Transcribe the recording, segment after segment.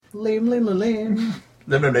Lame, lame, lame.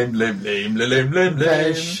 Lame, lame, lame, lame, lame, lame, lame.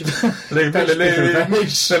 Pesh. Lame, Pesh, lame, lame,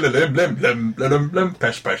 pesh. lame, lame, lame, lame, lame, lame,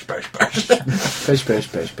 pesh, pesh, pesh, pesh. Pesh, pesh,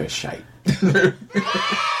 pesh, pesh, shite.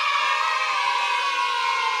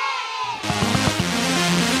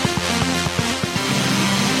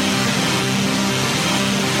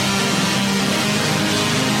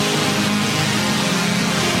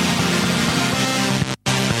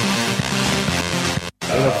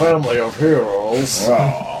 In a family of heroes,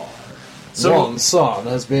 So- one son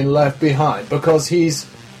has been left behind because he's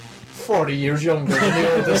 40 years younger than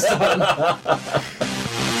the oldest son.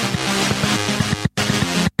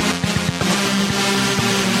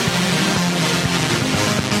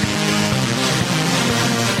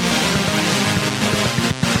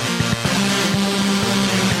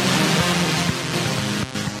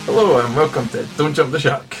 Hello and welcome to Don't Jump the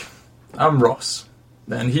Shark. I'm Ross,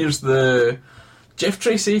 and here's the Jeff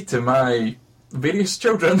Tracy to my various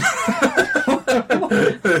children.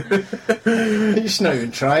 He's not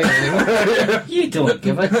even trying anymore. You don't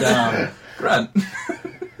give a damn. Grant.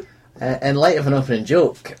 In light of an opening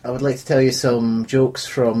joke, I would like to tell you some jokes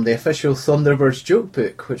from the official Thunderbirds joke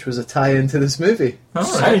book, which was a tie-in to this movie. All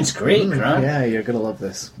right. Sounds great, Grant. Yeah, you're going to love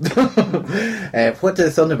this. What do the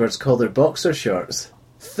Thunderbirds call their boxer shorts?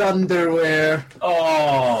 Thunderwear.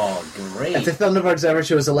 Oh, If great. the Thunderbirds ever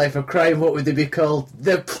chose a life of crime, what would they be called?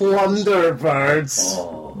 The Plunderbirds.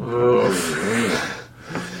 Oh,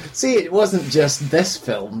 See, it wasn't just this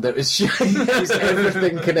film that was showing. It was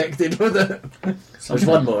everything connected with it. There's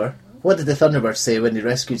one more. What did the Thunderbirds say when they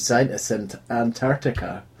rescued scientists in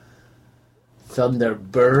Antarctica?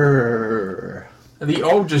 Thunderburr. Are they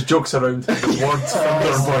all just jokes around the word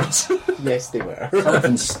Thunderbirds? Yes, they were.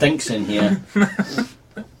 something stinks in here.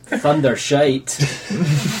 Thunder shite.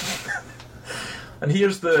 And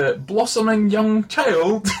here's the blossoming young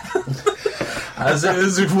child, as it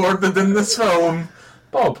is worded in this film,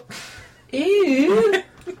 Bob. Ew.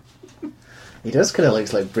 He does kind of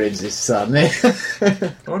looks like Braids' son, eh?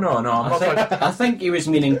 Oh no, I'm not like I think he was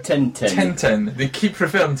meaning Tintin. Tintin. They keep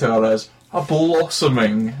referring to her as a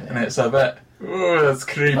blossoming, and it's a bit, oh, that's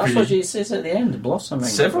creepy. That's what she says at the end, blossoming.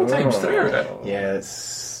 Several times through it. Yeah,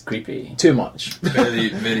 it's Creepy. too much. Very,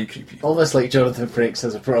 very creepy. Almost like Jonathan Frakes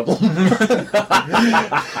has a problem.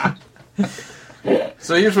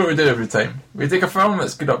 So here's what we do every time. We take a film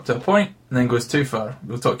that's good up to a point and then goes too far.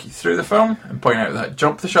 We'll talk you through the film and point out that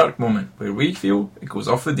jump the shark moment where we feel it goes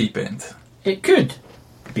off the deep end. It could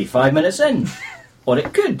be 5 minutes in. Or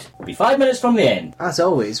it could be 5 minutes from the end. As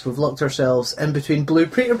always, we've locked ourselves in between Blue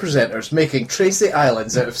Preacher presenters making Tracy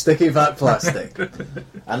Islands out of sticky vat plastic.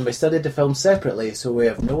 And we studied the film separately, so we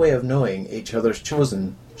have no way of knowing each other's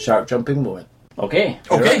chosen shark jumping moment. Okay.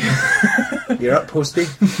 Okay. You're up, Posty.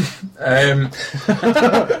 So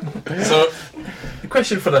the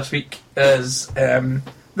question for this week is,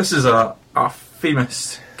 this is a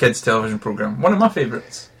famous kids television programme, one of my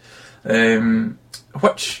favourites.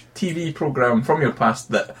 Which TV programme from your past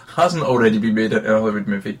that hasn't already been made into a Hollywood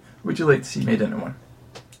movie would you like to see made into one?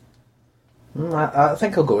 I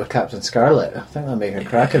think I'll go with Captain Scarlet. I think that'll make a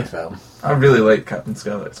cracking film. I really like Captain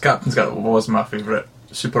Scarlet. Captain Scarlet was my favourite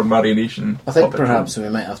Super Marionation. I think puppet perhaps we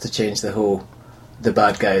might have to change the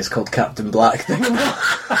bad guy is called Captain Black thing.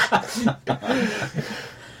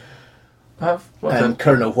 film. And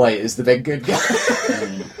Colonel White is the big good guy.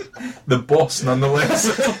 The boss, nonetheless.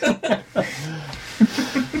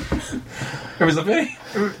 It was a very...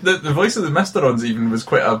 The voice of the Mysterons even was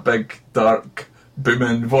quite a big, dark,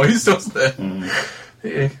 booming voice, wasn't it?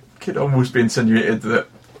 It could almost be insinuated that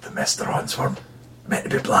the Mysterons were meant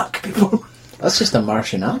to be black people. That's just a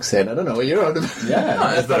Martian accent. I don't know what you're on about.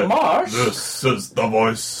 Yeah. Is that Mars. This is the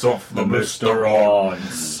voice of the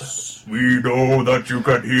Mysterons. We know that you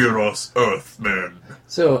can hear us, Earthmen.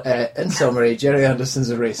 So, in summary, Jerry Anderson's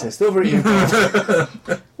a racist. Over to you,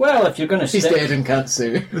 Paul. Well, if you're going to He's stick, dead and can't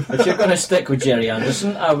sue. if you're going to stick with Jerry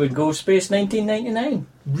Anderson, I would go Space 1999.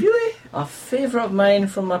 Really? A favourite of mine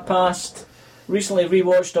from my past. Recently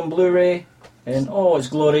rewatched on Blu-ray in all its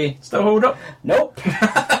glory. Still hold up? Nope.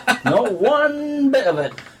 Not one bit of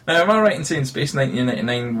it. Now, am I right in saying Space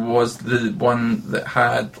 1999 was the one that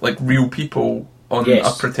had, like, real people on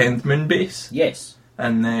Yes. a pretend moon base? Yes.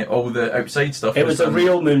 And all the outside stuff It was a done-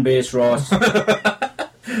 real moon base, Ross.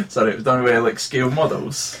 Sorry, it was done with, like, scale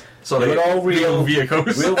models. Sorry, They were all real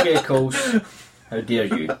vehicles. Real vehicles. How dare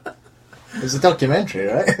you? It was a documentary,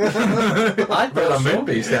 right? I But a thought moon so.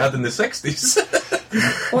 base they had in the 60s.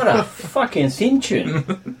 What a fucking theme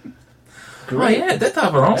tune. Oh yeah, it did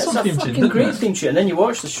have an It's awesome a theme tune, fucking didn't great it? theme tune. And then you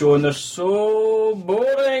watch the show and they're so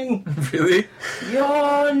boring. Really?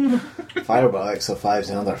 Yawn. Fireball XO5 is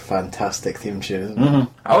another fantastic theme tune, isn't it?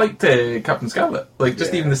 Mm-hmm. I liked Captain Scarlet. Like,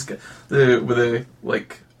 just Yeah. even with the,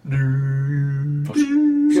 like...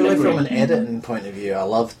 Purely from an editing point of view, I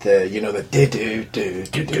loved the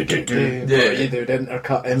do-do-do-do-do-do-do, where you would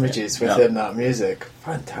intercut images within that music.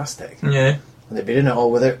 Fantastic. Yeah. And they've been doing it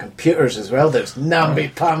all without computers as well. There's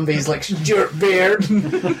namby-pambies like Stuart Baird.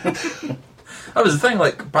 That was the thing,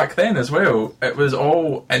 like, back then as well, it was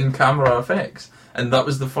all in-camera effects. And that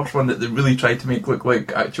was the first one that they really tried to make look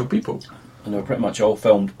like actual people. And they were pretty much all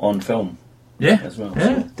filmed on film Yeah. as well.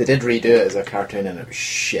 Yeah. They did redo it as a cartoon and it was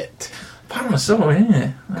shit. Apparently so,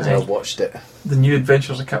 yeah. Because I watched it. The New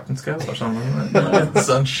Adventures of Captain Scarlet or something like that.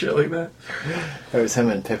 Some shit like that. It was him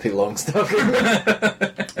and Pippi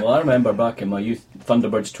Longstocking. Well, I remember back in my youth,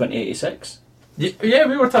 Thunderbirds 2086. Yeah,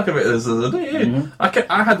 we were talking about this the other day. Yeah. Mhm.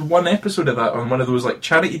 I had one episode of that on one of those like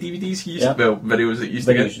charity DVDs he used videos that used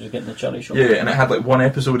to Videos get. you was getting the charity show. Yeah, and it had like one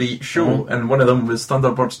episode each show, and one of them was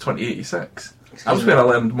Thunderbirds 2086. That was where I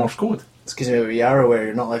learned Morse code. Excuse me, we are aware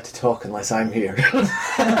you're not allowed to talk unless I'm here.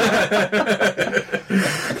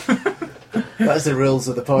 That's the rules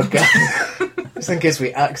of the podcast. Just in case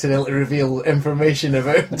we accidentally reveal information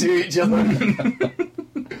about to each other.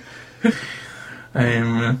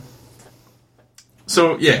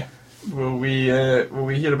 So yeah, will we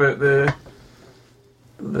hear about the?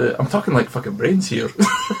 I'm talking like fucking brains here.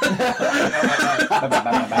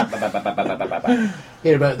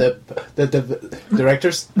 Hear about the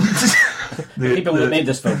directors? The People that made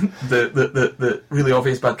this film. The really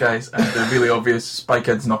obvious bad guys and the really obvious Spy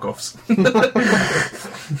Kids knockoffs.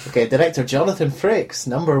 Okay, director Jonathan Frakes,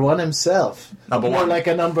 number one himself. Number More one. like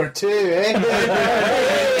a number two, eh?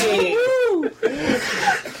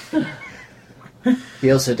 He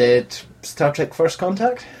also did Star Trek First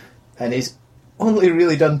Contact, and he's only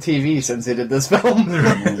really done TV since he did this film.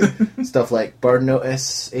 Stuff like Burn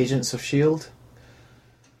Notice, Agents of S.H.I.E.L.D.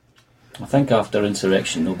 I think after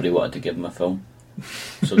Insurrection, nobody wanted to give him a film.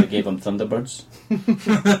 So they gave him Thunderbirds.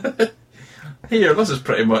 Here, this is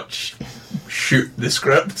pretty much shoot the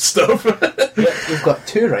script stuff. We've got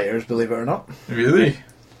two writers, believe it or not. Really?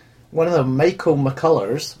 One of them, Michael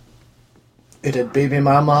McCullers, who did Baby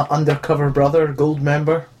Mama, Undercover Brother, Gold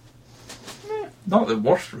Member. Not the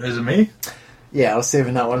worst resume. Yeah, I was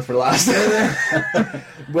saving that one for last.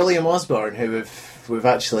 William Osborne, who we've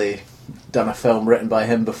actually done a film written by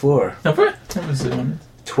him before. Have we? What was the one?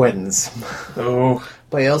 Twins. Oh.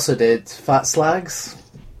 But he also did Fat Slags.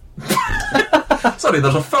 Sorry,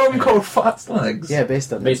 there's a film called Fat Slags. Yeah,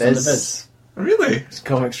 based on Based the on Viz. the Viz. Really? It's a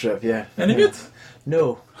comic strip, yeah. Any good?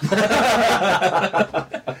 No.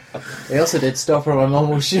 He also did Stop or My Mum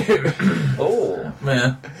Will Shoot. Oh.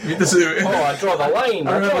 Man. This is, I draw the line.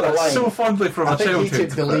 I remember that so fondly from I a think he childhood.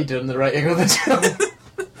 took the lead in the writing of the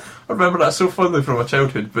film. I remember that so fondly from a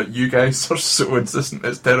childhood, but you guys are so insistent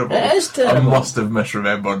it's terrible. It is terrible. I must have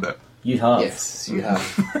misremembered it. You have. Yes, you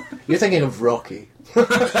have. You're thinking of Rocky.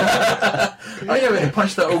 Oh yeah, when he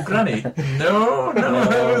punched that old granny. No,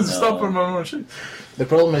 No. Stop or my mum will shoot. The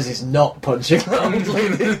problem is he's not punching that old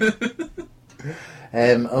lady.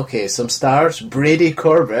 Okay, some stars. Brady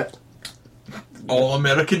Corbett,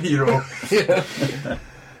 All-American hero.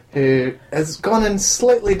 who has gone in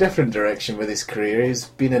slightly different direction with his career. He's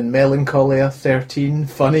been in Melancholia 13,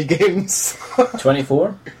 Funny Games.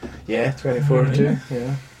 24. Yeah, 24 too.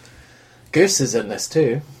 Yeah. Goose is in this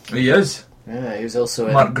too. He is. Yeah, he was also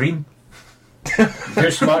in... Mark Green.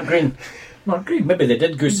 Goose Mark Green. Mark Green. Maybe they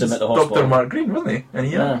did goose him at the hospital. Dr. Mark Green, wasn't he? And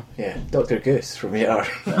Yeah. Yeah, Dr. Goose from ER.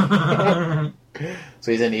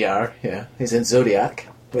 So he's in ER, yeah. He's in Zodiac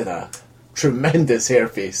with a tremendous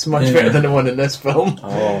hairpiece, much better than the one in this film.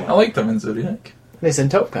 I Oh. liked him in Zodiac. And he's in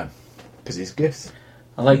Top Gun, because he's Goose.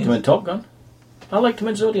 I liked him in Top Gun. I liked him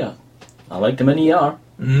in Zodiac. I liked him in ER.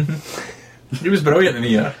 He was brilliant in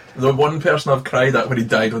ER. The one person I've cried at when he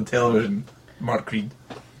died on television, Mark Green.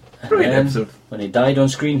 Brilliant And episode. when he died on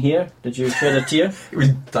screen here, did you shed a tear? He was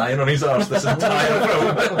dying on his arse this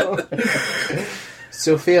entire film.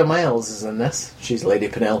 Sophia Miles is in this. She's Lady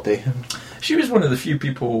Penelope. She was one of the few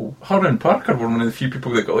people, her and Parker were one of the few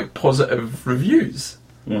people that got like positive reviews.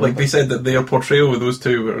 Like they said that their portrayal with those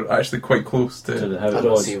two were actually quite close To to... the how I it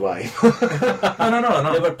don't was. see why.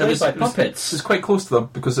 No. They were played by It puppets. was quite close to them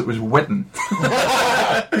because it was Witten.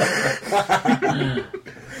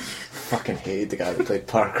 Fucking hated the guy that played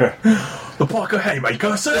Parker. The Parker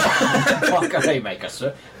Haymaker, sir! Parker Haymaker,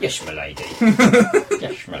 sir. Yes, my lady.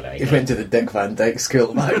 Yes, my He lady. went to the Dick Van Dyke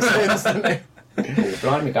School of Accents, didn't he?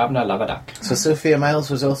 Blimey, Gavin, I love a duck. So Sophia Miles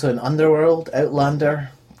was also in Underworld, Outlander,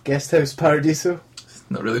 Guest House Paradiso.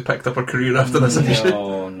 Not really picked up her career after this issue.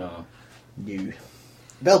 No. New.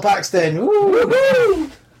 Bill Paxton,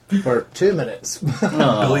 woo! for 2 minutes.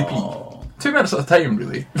 Billy Pete. 2 minutes at a time,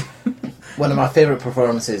 really. One of my favourite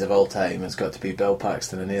performances of all time has got to be Bill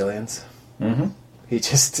Paxton in Aliens. Mm-hmm. He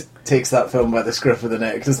just takes that film by the scruff of the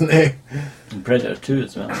neck, doesn't he? And Predator 2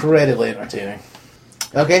 as well. Incredibly entertaining.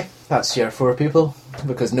 Okay, that's your 4 people,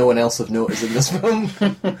 because no one else of note is in this film.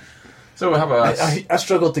 So we have I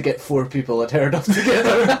struggled to get 4 people that heard of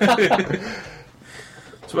together.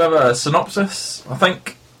 So we have a synopsis. I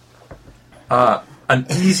think an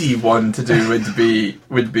easy one to do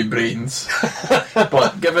would be Brains,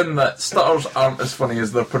 but given that stutters aren't as funny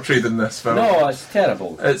as they're portrayed in this film, No, it's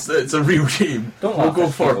terrible. it's a real shame. Don't We'll laugh go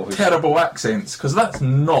at for people who- terrible accents because that's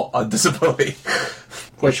not a disability.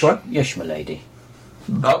 Which one? Yes, my lady.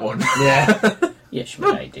 That one. Yeah. Yes, my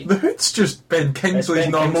lady. The Hood's just Ben It's Kingsley's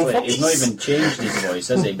Ben normal Kingsley. voice. He's not even changed his voice,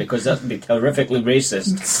 has he? Because that would be horrifically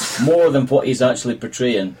racist. More than what he's actually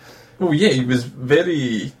portraying. Oh yeah, he was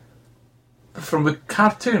very. From the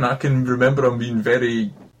cartoon, I can remember him being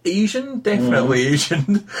very Asian, definitely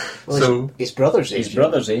Asian. Well, So his brother's His Asian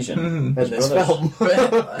brother's Asian. in His this brother's- film.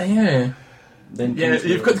 yeah, Then yeah,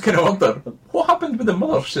 Kingsley you've got to was- kind of wonder what happened with the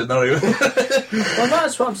mother scenario. Well,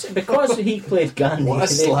 that's what I'm saying. Because he played Gandhi, What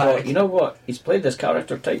a they thought, slag. you know what? He's played this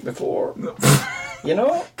character type before. You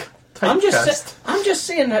know? I'm Typecast. just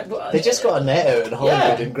saying that. They just got a net out in Hollywood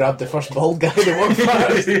Yeah. and grabbed the first bald guy that walked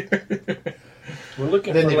past. We're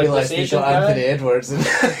looking Then for they like realised this they Asian got guy. Anthony Edwards and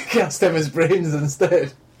cast him as Brains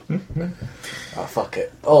instead. Oh, fuck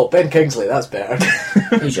it. Oh, Ben Kingsley, that's better.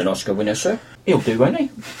 He's an Oscar winner, sir. He'll do, won't he?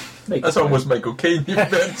 Make That's it almost Michael Caine you've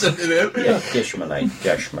mentioned there. Yeah, yes, my lady.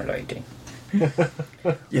 Yes, my lady.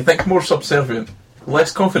 You think more subservient,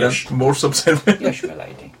 less confident, Yes. more subservient, Yes, my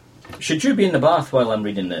lady. Should you be in the bath while I'm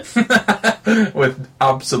reading this? with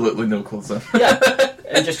absolutely no clothes on. Yeah.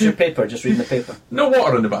 And just your paper, just reading the paper. No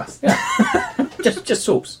water in the bath. Yeah. just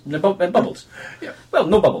soaps and bubbles. Yeah. Well,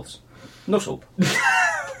 no bubbles. No soap.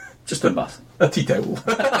 Just in bath. A tea towel.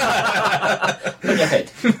 On your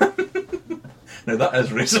head. Now that is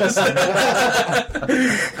racist.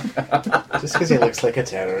 Just because he looks like a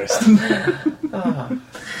terrorist.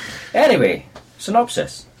 Anyway,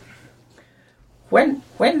 synopsis. When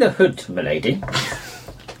the Hood, milady,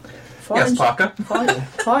 Yes, Parker.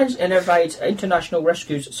 finds and invades International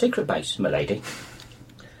Rescue's secret base, milady,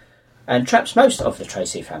 and traps most of the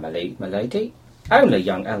Tracy family, milady, only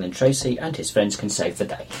young Alan Tracy and his friends can save the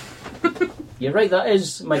day. You're right, that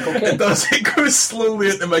is Michael It Caine. does. It goes slowly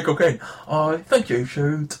into Michael Caine. I think you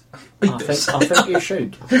should. Read this. I think you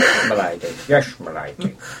should, milady. Yes,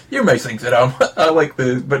 milady. You may think that I like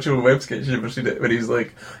the Mitchell Webb sketch. You ever seen it? When he's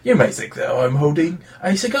like, you may think that I'm holding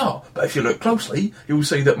a cigar, but if you look closely, you'll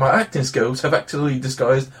see that my acting skills have actually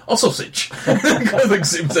disguised a sausage. I think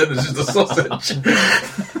same sentence is a sausage.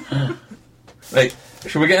 Right,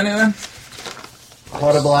 shall we get into it then?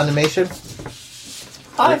 Horrible animation.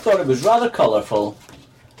 I thought it was rather colourful.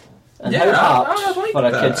 And how apt like for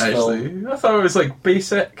a that, kid's film. actually. I thought it was like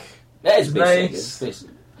basic. It is basic. Nice. It's basic.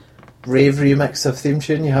 Rave remix of theme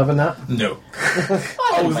tune, you having that? No.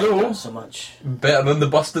 I don't mind Although- that so much. Better than the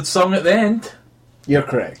busted song at the end. You're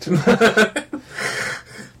correct.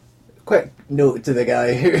 Quick note to the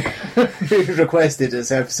guy who requested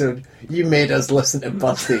this episode. You made us listen to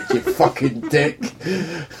Busted, you fucking dick.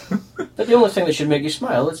 But the only thing that should make you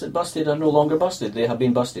smile is that Busted are no longer busted. They have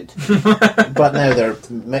been busted. But now they're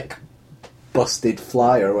Mick Busted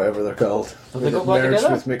Fly or whatever they're called. Have they got back Merged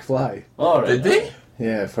together? with McFly. All right. Did they?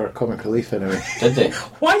 Yeah, for Comic Relief anyway. Did they?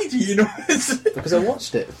 Why do you know this? Because I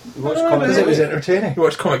watched it. You watched Oh, Comic Because it was Relief? entertaining. You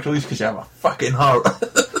watch Comic Relief because you have a fucking heart.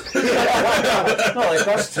 Not like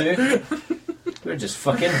us two. We're just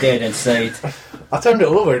fucking dead inside. I turned it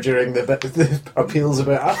over during the appeals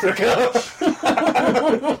about Africa.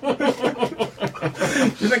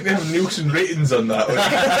 Do you think they have Nielsen ratings on that one?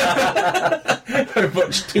 How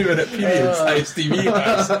much 2-minute periods ISTV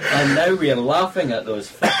has? And now we're laughing at those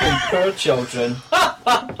fucking poor children.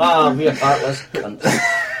 We're heartless cunts.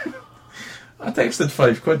 I texted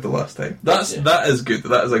 £5 the last time. That is good.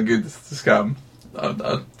 That is a good scam. A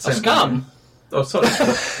scam? Oh, sorry.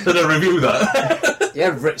 Did I review that?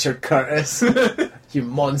 Yeah, Richard Curtis. You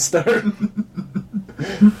monster.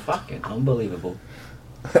 Fucking unbelievable.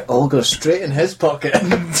 All goes straight in his pocket.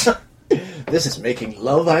 This is making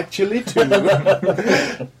Love Actually too.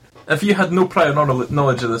 If you had no prior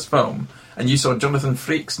knowledge of this film and you saw Jonathan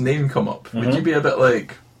Frakes' name come up, would you be a bit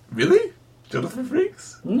like, really? Jonathan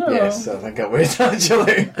Frakes? No. Yes, I think I would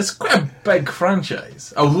actually. It's quite a big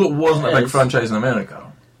franchise. Although it wasn't a big Yes. franchise in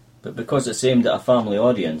America. But because it's aimed at a family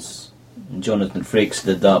audience, Jonathan Frakes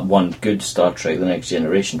did that one good Star Trek The Next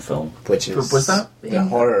Generation film. Which is Was that the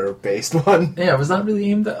horror-based one. Yeah, was that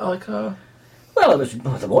really aimed at like a... Well,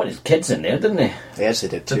 they wanted kids in there, didn't they? They actually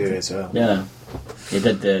did two as well. Yeah. They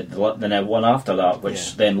did the one after that,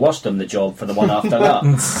 which then lost them the job for the one after that.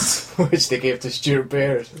 Which they gave to Stuart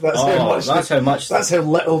Baird. That's That's how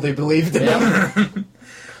little they believed in him.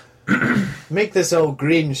 Make this all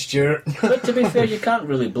green, Stuart. But to be fair, you can't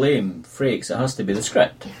really blame Frakes. It has to be the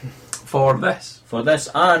script. For this. For this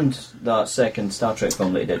and that second Star Trek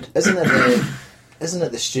film that he did. Isn't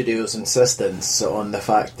it the studio's insistence on the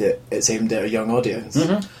fact that it's aimed at a young audience?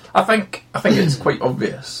 Mm-hmm. I think it's quite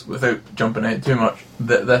obvious, without jumping out too much,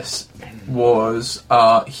 that this was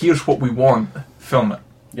here's what we want, film it.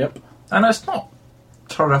 Yep. And it's not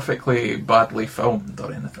terrifically badly filmed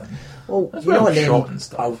or anything. Well, It's you know well what shot and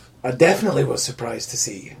stuff. I definitely was surprised to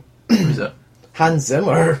see Who's it? Hans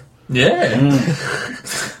Zimmer Yeah. Do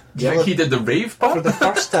you Yeah, think he did the rave for part? the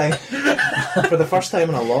first time. For the first time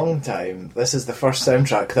in a long time, this is the first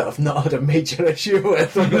soundtrack that I've not had a major issue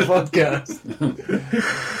with on the podcast.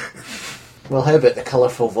 Well, how about the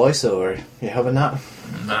colourful voiceover? You having that?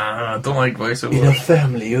 Nah, I don't like In a voiceovers.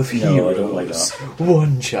 family of No, I heroes, don't like that.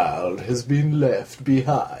 one child has been left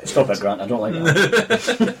behind. Stop it, Grant. I don't like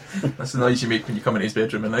that. That's the noise you make when you come in his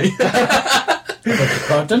bedroom at night.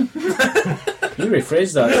 Pardon? You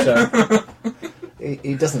rephrase that, sir.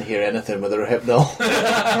 He doesn't hear anything with a Rohypnol.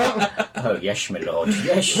 Oh, yes, my lord.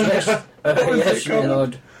 Yes, yes. Yes, my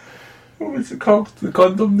lord. What was it called? The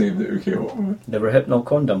condom name that we came up with? The Rohypnol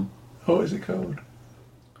condom. What was it called?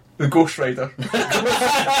 The Ghost Rider.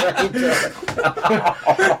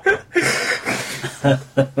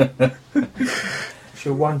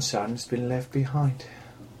 So one son's been left behind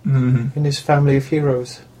Mm-hmm. in his family of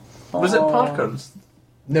heroes. Was it Parker's?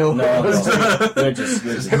 No, No, it was, we're just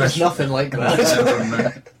it was nothing like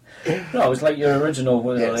that. no, it was like your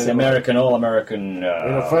original, Yes, the American, all-American... In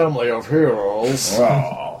a family of heroes,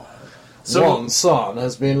 Oh. So- one son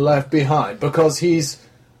has been left behind because he's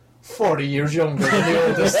 40 years younger than the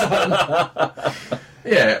oldest son.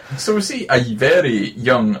 Yeah, so we see a very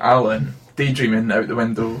young Alan daydreaming out the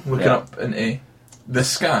window, looking Yeah. up into the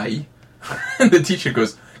sky, and the teacher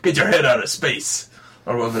goes, "Get your head out of space,"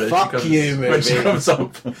 or whatever it is. Fuck you, when she movie. comes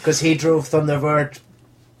up. Because he drove Thunderbird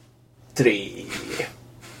 3.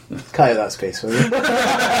 Cut out that space, will you?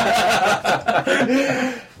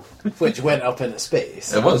 Which went up into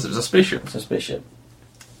space. It was a spaceship. It's a spaceship.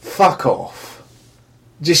 Fuck off.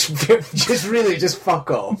 Just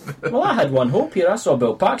fuck off. Well, I had one hope here. I saw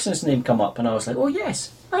Bill Paxton's name come up, and I was like, oh,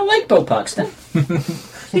 yes, I like Bill Paxton.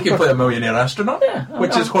 He can play a millionaire astronaut, Yeah,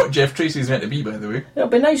 which is what Jeff Tracy's meant to be, by the way. It'll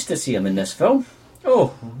be nice to see him in this film.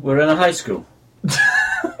 Oh, we're in a high school.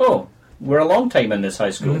 Oh, we're a long time in this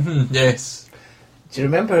high school. Yes. Do you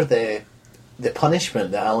remember the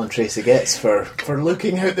punishment that Alan Tracy gets for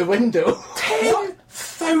looking out the window?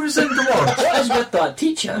 10,000 words! What is with that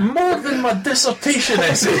teacher? More than my dissertation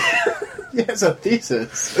essay! Yeah, it's a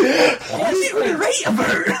thesis. What are you going to write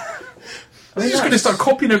about? I'm just going to start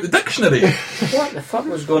copying out the dictionary. What the fuck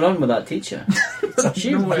was going on with that teacher?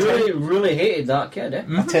 She really, really hated that kid, eh?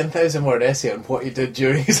 A 10,000 word essay on what he did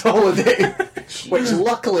during his holiday. Which,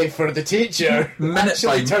 luckily for the teacher, Minute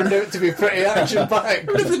actually by- turned out to be pretty action-packed.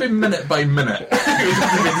 What if they'd been minute by minute?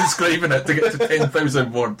 They'd been describing it to get to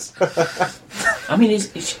 10,000 words. I mean,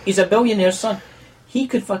 he's a billionaire's son. He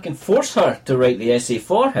could fucking force her to write the essay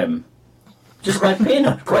for him. Just by paying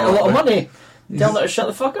her quite a lot of money. Telling her to shut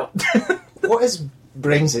the fuck up. What is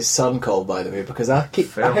Brings' son called, by the way? Because I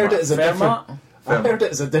heard it as a Fermat? different... I heard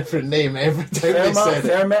it as a different name every time they said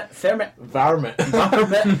it. Fermat. Varmint.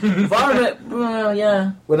 Varmint. Well,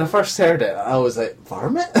 yeah. When I first heard it, I was like,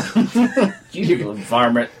 Varmint? You little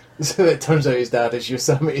varmint. So it turns out his dad is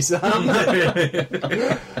Yosemite Sam.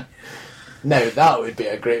 Now that would be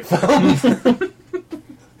a great film.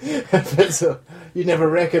 If it's a, you never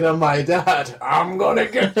reckon on my dad, I'm gonna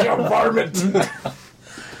get you, varmint.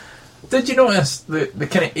 Did you notice the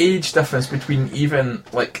kind of age difference between even,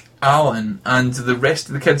 like, Alan and the rest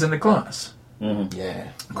of the kids in the class? Yeah.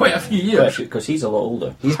 Quite a few years. Because he's a lot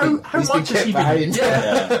older. He's How been much has kept he been? behind.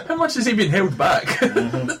 Yeah. How much has he been held back?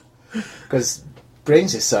 Because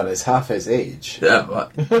Brings' son is half his age. Yeah,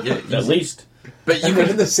 but yeah, At least. but you And they're in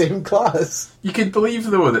could the same class. you could believe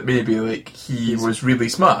though that maybe like he was really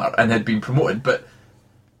smart and had been promoted, but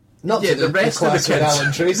Not yeah, to the rest of class the with kids.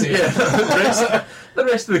 Alan Tracy. Yeah, the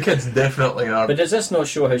rest of the kids definitely are. But does this not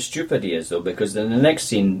show how stupid he is, though? Because in the next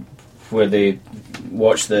scene, where they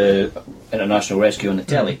watch the international rescue on the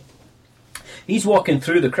telly, he's walking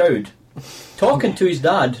through the crowd, talking to his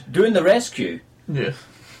dad, doing the rescue, Yeah,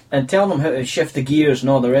 and telling him how to shift the gears and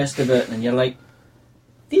all the rest of it. And you're like,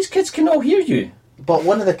 these kids can all hear you. But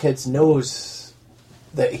one of the kids knows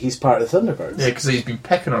that he's part of the Thunderbirds. Yeah, because he's been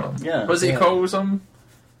pecking on him. Yeah. What does he Yeah. calls him?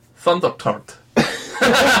 Thunder Turd.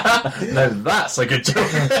 Now that's a good joke.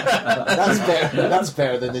 That's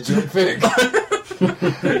better than the joke Vic.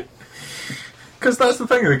 Because that's the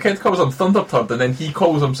thing, the kid calls him Thunder Turd and then he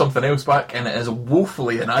calls him something else back and it is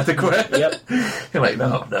woefully inadequate. Yep. You're like,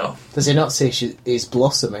 no. Does he not say he's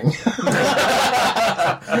blossoming?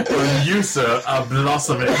 You, sir, are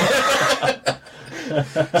blossoming.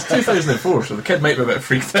 It's 2004, so the kid might be a bit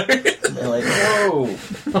freaked out. They're like, whoa.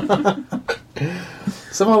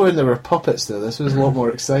 Somehow when there were puppets though, this was a lot more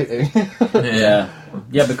exciting. Yeah.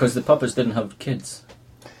 Yeah, because the puppets didn't have kids.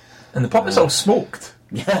 And the puppets all smoked.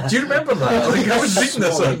 Yeah. Do you remember that? Like, I was reading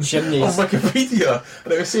this Smoking on chimneys. Wikipedia,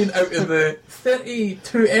 and it was saying out of the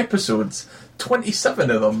 32 episodes,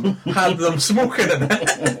 27 of them had them smoking in it.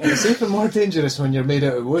 It's even more dangerous when you're made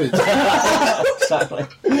out of wood. Exactly.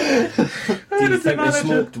 Do you think they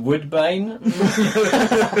smoked woodbine?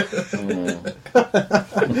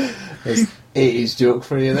 It's 80s joke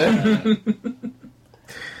for you there.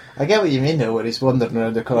 I get what you mean though, when he's wandering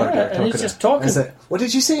around the corridor Yeah, and talking. he's just talking. Is it, what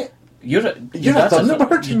did you say? You're a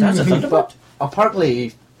Thunderbird? Your dad's a Thunderbird? But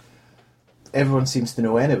apparently, everyone seems to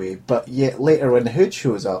know anyway. But yet later, when the Hood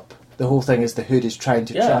shows up, the whole thing is the Hood is trying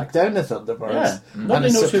to Yeah. track down the Thunderbirds, Yeah. and Nobody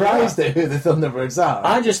is knows who they surprised are. at who the Thunderbirds are.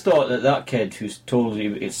 I just thought that kid who told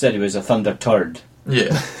you, it said he was a Thunder Turd,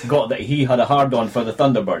 Yeah. got that he had a hard-on for the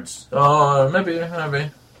Thunderbirds, Oh, maybe.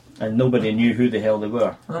 and nobody knew who the hell they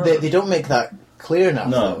were. They don't make that clear enough.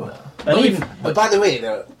 No. Though. And even, But by the way,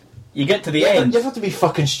 though, you get to the you end, have to be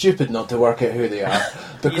fucking stupid not to work out who they are,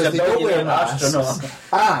 he's because a they don't wear billionaire masks,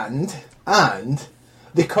 astronaut. and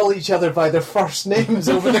they call each other by their first names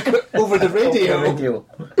over the radio.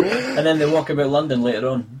 And then they walk about London later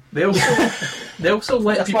on. They also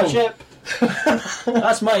let That's people. my ship.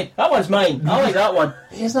 That's mine. That one's mine. I like that one.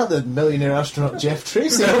 He's not the millionaire astronaut Jeff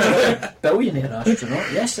Tracy over there. Billionaire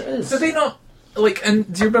astronaut. Yes, it is. Do they not like?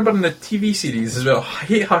 And do you remember in the TV series as well? I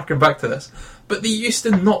hate harking back to this, but they used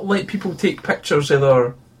to not let people take pictures of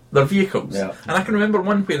their vehicles. Yeah. And I can remember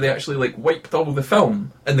one where they actually like wiped all the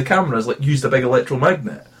film and the cameras like used a big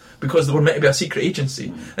electromagnet because they were meant to be a secret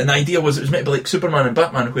agency. And the idea was it was meant to be like Superman and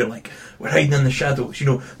Batman, where like we're hiding in the shadows. You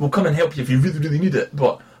know, we'll come and help you if you really, really need it,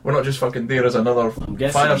 but we're not just fucking there as another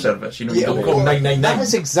guessing- fire service. You know, you don't well, call 999. That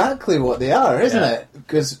is exactly what they are, isn't Yeah. it?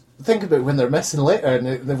 Because think about when they're missing later, and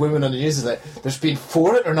the women on the news is like, there's been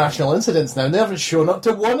 4 international incidents now, and they haven't shown up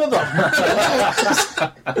to one of them.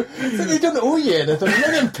 So they don't owe you anything, they're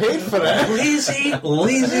not getting paid for it.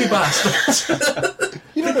 Lazy bastards.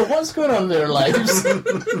 You don't know what's going on in their lives.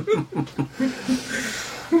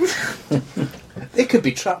 They could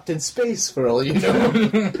be trapped in space for all you know.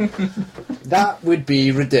 That would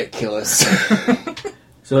be ridiculous.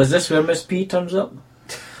 So is this where Miss P turns up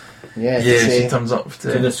Yeah, Yeah, say, she turns up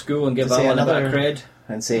to the school and give to say Alan a bit of another- cred?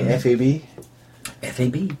 and say FAB,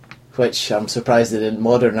 FAB. which I'm surprised they didn't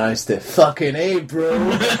modernise to fucking A, bro.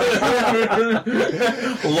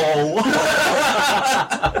 LOL.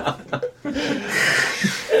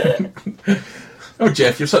 Oh,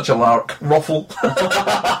 Jeff, you're such a lark. Ruffle.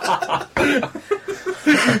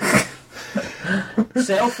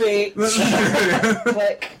 Selfie.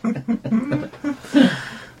 Click.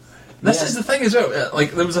 This is the thing as well.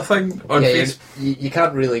 Like, there was a thing on Yeah, Facebook. you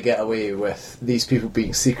can't really get away with these people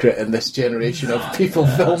being secret in this generation of people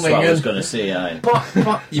filming. That's what I was and- going to say, aye.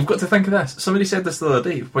 But you've got to think of this. Somebody said this the other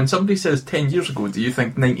day. When somebody says 10 years ago, do you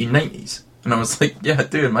think 1990s? And I was like, yeah, I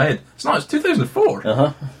do in my head. It's not, it's 2004.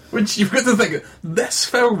 Uh-huh. Which you've got to think, this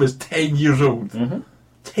film is 10 years old. Mhm.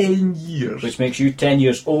 10 years. Which makes you 10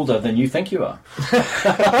 years older than you think you are.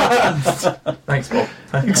 Thanks, Bob.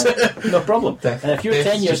 Thanks. No problem. Death- And if you're death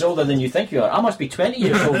 10 is years just- older than you think you are, I must be 20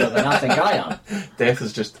 years older than I think I am. Death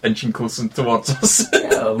is just inching closer towards us.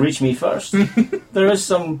 Yeah, reach me first. There is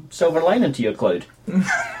some silver lining to your cloud.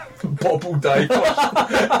 Bob will die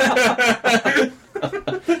first.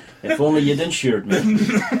 If only you'd insured me.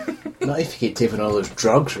 Not if you keep taking all those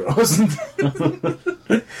drugs, Ross.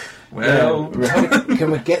 Well,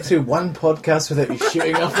 Can we get through one podcast without you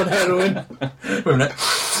shooting up on heroin? wait a minute.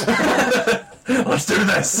 Let's do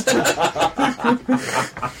this.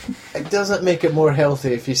 It doesn't make it more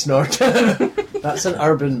healthy if you snort. That's an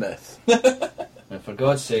urban myth. And for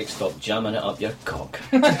God's sake, stop jamming it up your cock.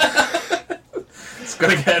 It's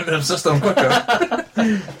going to get into the system quicker.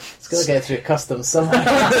 It's got to get through customs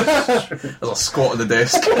somehow. There's a squat on the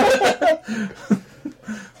desk.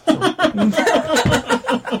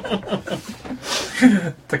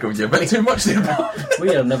 Tickled you a bit too much there, Bob.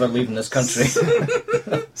 We are never leaving this country.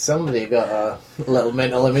 Somebody got a little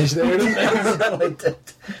mental image there, didn't they?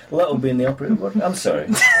 Little being the operative word. I'm sorry.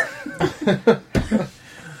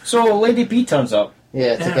 So Lady B turns up.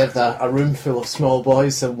 Yeah, to give a room full of small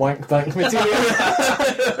boys some wank bank material.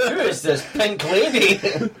 Who is this pink lady?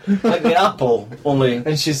 Like the apple, only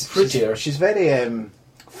And she's prettier. she's very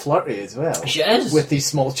flirty as well. She is. With these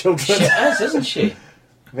small children. She is, isn't she?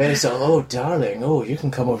 Very sort of, oh darling, oh you can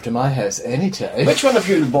come over to my house anytime. Which one of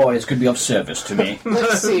you boys could be of service to me?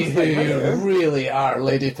 Let's see who you really are,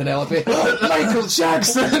 Lady Penelope. Michael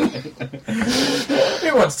Jackson!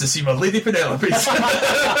 Who wants to see my Lady Penelope?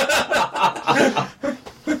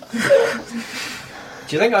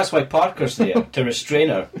 Do you think that's why Parker's there? To restrain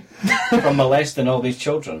her from molesting all these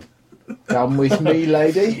children? Come with me,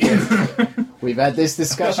 lady. We've had this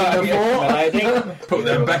discussion before. Lady. Put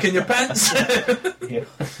them back in your pants. Here,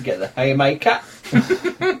 get the hey my cat.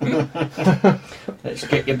 Let's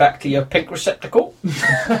get you back to your pink receptacle. Put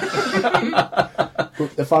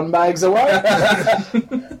the fun bags away.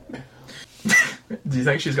 Do you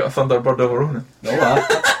think she's got a Thunderbird of her own? No,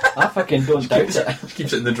 I fucking don't doubt it. She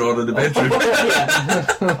keeps it in the drawer of the bedroom.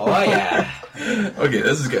 Oh yeah. Okay,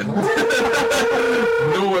 this is good.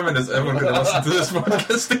 No woman is ever going to listen to this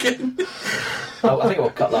podcast again. I think we'll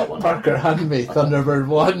cut that one. Parker, hand me Thunderbird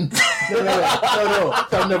 1. No,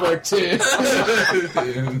 Thunderbird 2.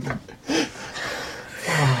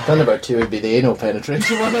 Thunderbird 2 would be the anal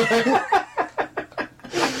penetration one, I think.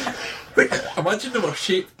 Imagine they were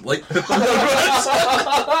shaped like the Thunderbirds.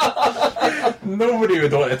 Nobody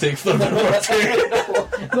would want to take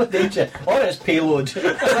Thunderbird 2. No danger. On its payload.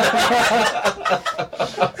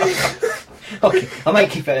 Okay, I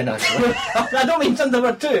might keep it in actually. I don't mean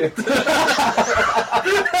Thunderbird 2.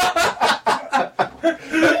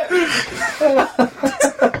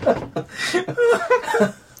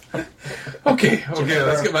 Okay,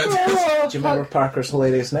 let's get back to this. Do you remember Parker's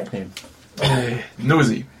hilarious nickname?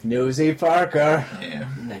 Nosy. Nosy Parker. Yeah.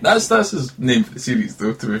 That's his name for the series,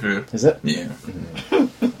 though, to be fair. Is it? Yeah.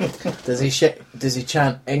 Does he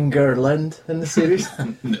chant Inger Lind in the series?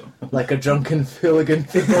 No. Like a drunken hooligan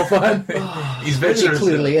football fan? He's Which he very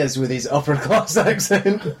clearly is with his upper class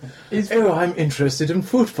accent. Oh, I'm interested in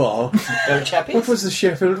football. What was the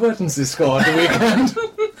Sheffield Wednesday score at the weekend?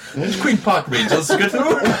 It's Queen Park Rangers, good to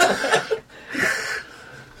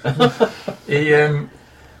know.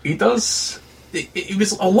 He does. He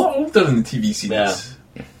was a lot older in the TV series.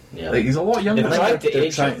 Yeah. Like he's a lot younger. They've tried to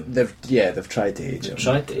age him. They've tried to age him.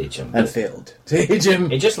 Tried to age him. And failed to age him.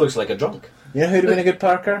 He just looks like a drunk. You know who'd have been a good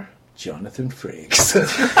Parker? Jonathan Frakes.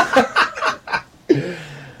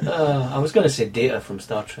 I was going to say Data from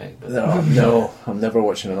Star Trek, but no, I'm never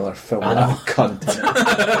watching another film with that cunt.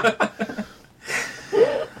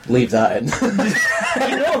 Leave that in.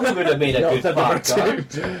 You know who would have made a good Parker?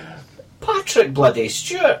 Patrick bloody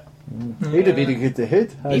Stewart. He'd have been a good to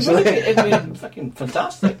hood, actually. It'd been fucking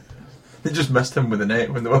fantastic. They just missed him with the net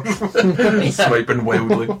when they were swiping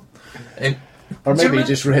wildly. Or maybe he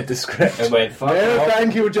just read the script. And went, fuck Well, off.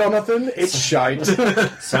 thank you, Jonathan. It's shite.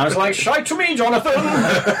 Sounds like shite to me, Jonathan.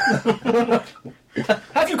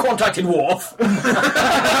 Have you contacted Worf?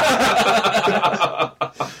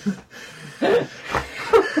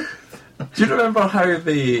 Do you remember how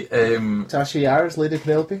they... Tasha Yar's Lady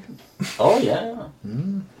Penelope? Oh, yeah.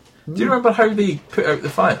 Do you remember how they put out the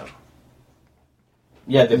fire?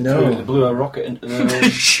 Yeah, they No. blew a rocket into They the...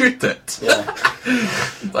 shoot it. Yeah.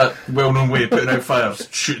 That well-known way of putting out fires,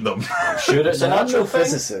 shoot them. I'm sure it's a natural thing.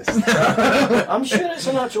 physicist. I'm sure it's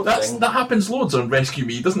a natural thing. That happens loads on Rescue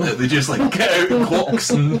Me, doesn't it? They just like get out clocks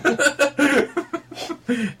and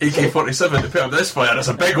AK-47 to put out this fire. It's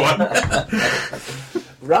a big one.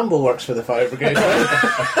 Rambo works for the fire brigade.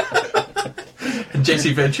 And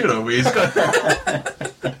Jesse Ventura, where he's got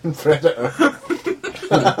Predator.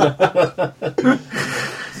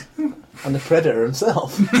 And the Predator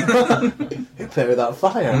himself. Who put out that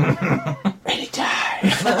fire?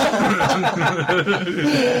 Anytime.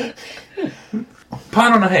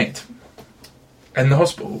 pan on a head in the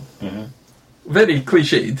hospital. Mm-hmm. Very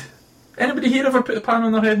cliched. Anybody here ever put a pan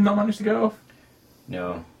on their head and not managed to get it off?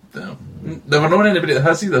 No. No. Never known anybody that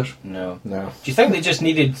has either. No. No. Do you think they just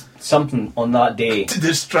needed something on that day? To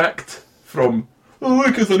distract from, oh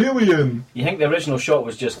look, it's an alien. You think the original shot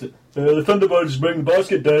was just the Thunderbirds bring the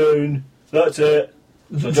basket down. That's it.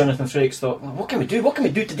 So Jonathan Frakes thought, well, what can we do? What can we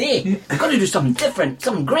do today? We've got to do something different,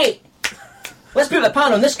 something great. Let's put a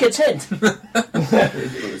pan on this kid's head.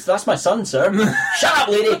 That's my son, sir. Shut up,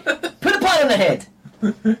 lady. Put a pan on the head.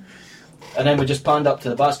 And then we just panned up to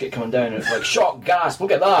the basket coming down, and it's like, shock, gasp,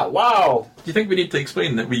 look at that, wow. Do you think we need to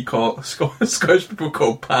explain that we call Scottish people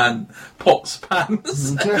call pots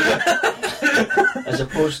pans? As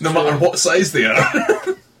opposed No to matter what size they are.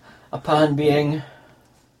 a pan being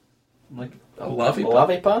like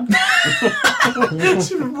Lavy pan?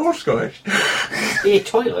 It's even more Scottish. A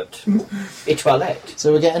toilet. A toilette.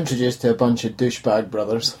 So we get introduced to a bunch of douchebag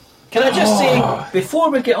brothers. Can I just say, before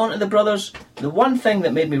we get on to the brothers, the one thing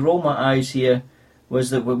that made me roll my eyes here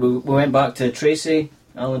was that we went back to Tracy,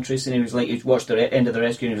 Alan Tracy, and he was like, he watched the end of the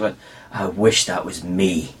rescue and he was like, I wish that was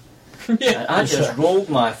me. Yeah. And I just rolled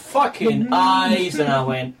my fucking eyes and I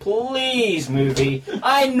went, please, movie,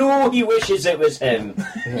 I know he wishes it was him.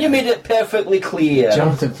 Yeah. You made it perfectly clear.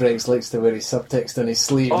 Jonathan Frakes likes to wear his subtext on his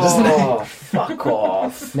sleeve, doesn't he? Oh, fuck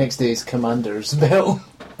off. Next to his commander's belt.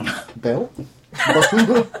 Belt?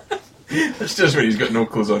 It's just when he's got no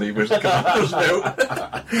clothes on, he wears a commander's belt.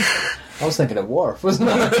 I was thinking of Worf, wasn't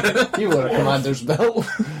I? You wore a commander's belt.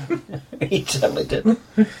 He certainly did.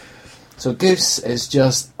 So Goose is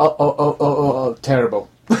just terrible.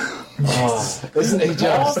 Oh, Isn't he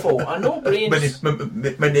just? awful. I know Brains.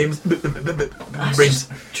 My name's That's Brains.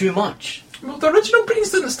 just too much. Well, the original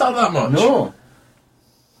Brains didn't start that much. No.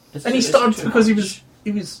 And he started because he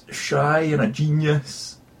was shy and a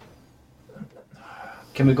genius.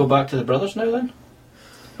 Can we go back to the brothers now then?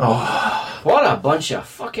 Oh, What a bunch of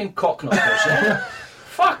fucking cocknockers, eh?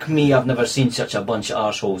 Fuck me, I've never seen such a bunch of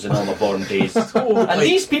arseholes in all my born days. And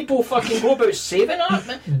these people fucking go about saving art,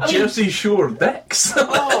 man. I mean, Jersey Shore dicks.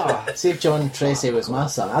 oh, See if John Tracy was my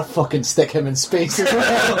son, I'd fucking stick him in space as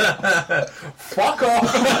well. Fuck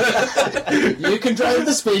off. You can drive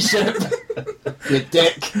the spaceship. You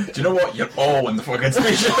dick. Do you know what? You're all in the fucking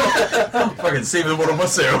spaceship. Fucking save the world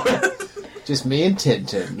myself. Just me and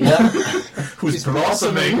Tintin. yeah. Who's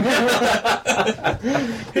blossoming?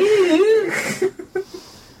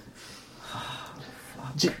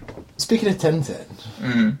 Speaking of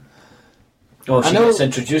Tintin, Oh, she I know- gets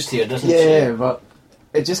introduced here, doesn't she? yeah, but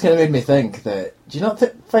it just kind of made me think that, do you not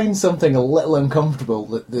find something a little uncomfortable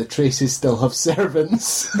that the Tracys still have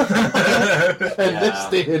servants in this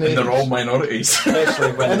day and And age? they're all minorities.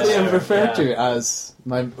 Especially when And they are they're- referred yeah. to as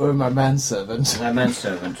my manservant, My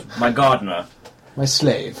manservant, my gardener. my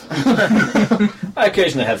slave. I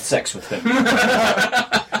occasionally have sex with him.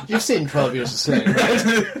 You've seen 12 Years a Slave, right?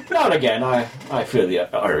 Now and again, I feel the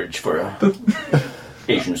urge for a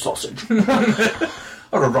Asian sausage.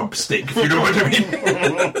 Or a rump steak, if you know what I mean.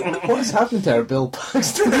 What has happened to our Bill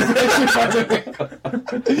Paxton?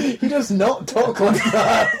 He does not talk like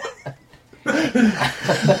that.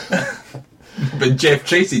 But Jeff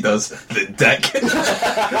Tracy does. The dick.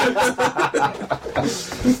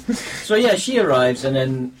 So yeah, she arrives and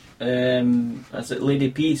then as it Lady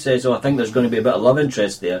P says, oh, I think there's going to be a bit of love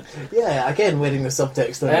interest there. Yeah, again wearing the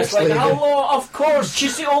subtext on And her it's like, sleeve. hello, of course,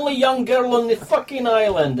 she's the only young girl on the fucking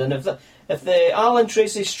island, and if the Alan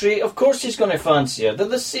Tracy's straight, of course she's going to fancy her. They're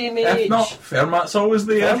the same age. If not, Fermat's always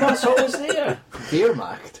there. Fermat's always there.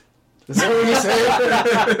 Wehrmacht. Is that what you say?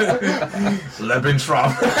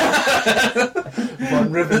 Lebensraum. Von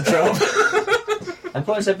Ribbentrop. And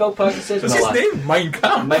what is it Bill Paxton says? What's No, his name? Mein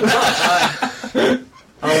Kampf. My God,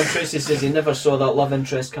 Alan Tracy says he never saw that love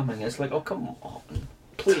interest coming. It's like, oh, come on.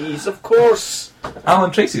 Please, of course.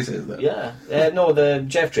 Alan Tracy says that. Yeah. No, the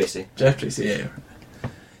Jeff Tracy. Jeff Tracy, yeah.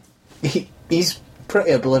 He's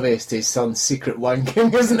pretty oblivious to his son's secret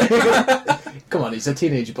wanking, isn't he? Come on, he's a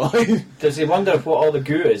teenage boy. Does he wonder what all the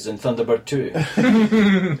goo is in Thunderbird 2?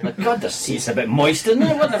 Like, God, the seat's a bit moist, isn't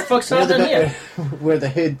it? What the fuck's You know the happening bit here? where the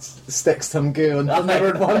hood sticks some goo on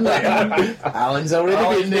Thunderbird 1? Alan's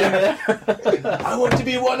already been there. I want to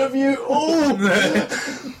be one of you. Oh!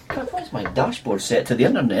 God, why is my dashboard set to the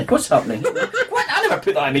internet? What's happening? What? I never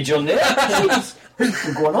put that image on there. Jeez.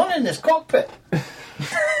 What's going on in this cockpit?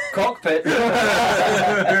 Cockpit?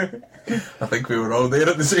 I think we were all there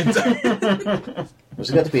at the same time.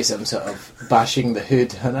 There's got to be some sort of bashing the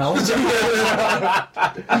hood analogy.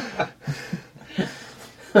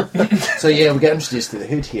 So yeah, we get introduced to the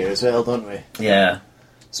hood here as well, don't we? Yeah.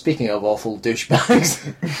 Speaking of awful douchebags,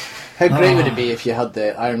 how great would it be if you had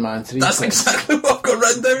the Iron Man 3 That's clip? exactly what I've got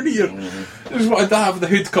written down here. I just wanted to have the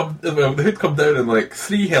hood come down in like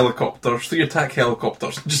 3 helicopters, 3 attack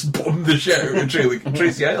helicopters, and just bomb the shit out of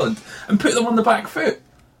Tracy Island and put them on the back foot.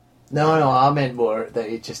 No, I meant more that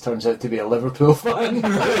he just turns out to be a Liverpool fan.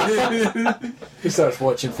 He starts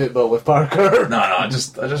watching football with Parker. No, I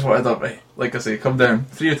just wanted that, right? Like I say, come down,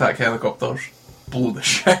 3 attack helicopters, blow the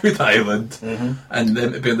shit out of the island, and then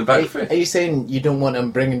it'd be on the back foot. Are you saying you don't want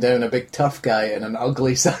him bringing down a big tough guy and an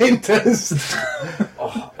ugly scientist?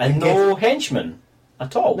 And no henchmen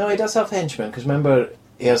at all. No, he does have henchmen, because remember,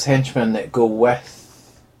 he has henchmen that go with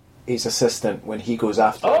his assistant when he goes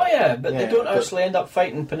after Oh him. yeah, but they Yeah, don't but- actually end up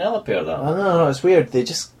fighting Penelope or that. I know, it's weird. They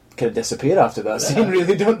just kind of disappear after that scene,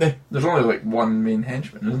 really, don't they? There's only like one main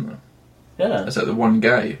henchman, isn't there? Yeah. Is that the one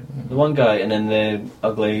guy? The one guy, and then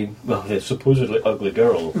the supposedly ugly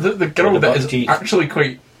girl. The girl With the that buck is teeth. actually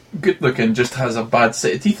quite good looking just has a bad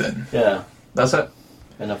set of teeth in. Yeah. That's it.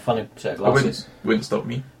 And a funny set of I glasses. wouldn't stop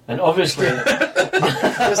me. And obviously,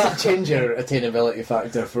 Doesn't change your attainability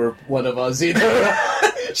factor for one of us either.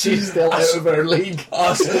 She's still out of her league.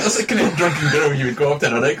 Oh, that's the kind of drunken girl you would go up to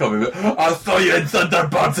in a nightclub and go, I saw you in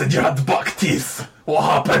Thunderbirds and you had buck teeth. What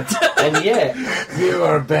happened? and yet, You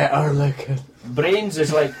are better looking. Brains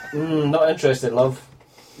is like, not interested, love.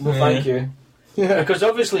 No, thank you. Yeah. Because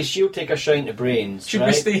obviously she'll take a shine to Brains. Should right?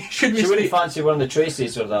 we stay? Should we She wouldn't stay? fancy one of the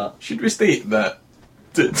Tracy's or that. Should we state that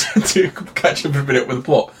to catch everybody up with the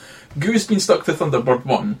plot? Goo's been stuck to Thunderbird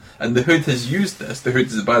 1, and the Hood has used this. The Hood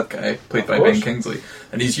is the bad guy, played Of by course. Ben Kingsley,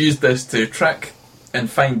 and he's used this to track and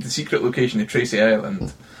find the secret location of Tracy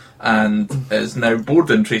Island, and is now bored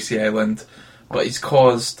in Tracy Island, but he's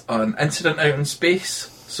caused an incident out in space,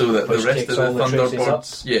 so that Which the rest takes of the all the Tracys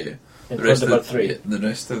Thunderbirds, yeah, In the rest Thunderbird of 3. yeah, the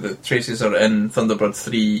rest of the Tracys are in Thunderbird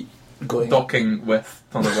 3, Going. docking with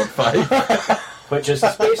Thunderbird 5. Which is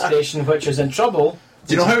the space station, which is in trouble.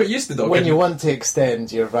 Do you know how it used to dock? When you want to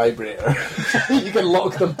extend your vibrator, you can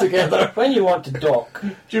lock them together. When you want to dock. Do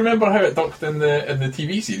you remember how it docked in the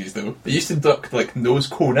TV series though? They used to duck like nose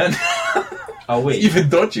cone in. Oh, wait. Even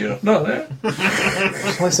dodgier. No, no.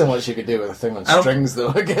 There's only so much you could do with a thing on I'm strings, though,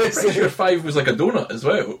 I guess. Pretty sure 5 was like a donut as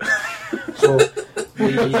well. So,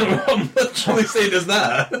 the, I'm literally saying as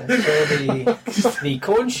that. the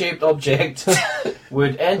cone-shaped object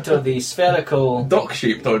would enter the spherical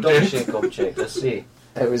Dock-shaped object. dog-shaped object. Let's see.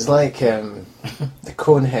 It was like the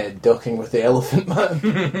cone head docking with the elephant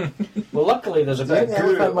man. Well, luckily there's a Do you bit think of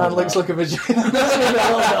the goo elephant man on looks that. like a vagina? That's maybe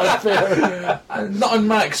a little bit unfair. Not on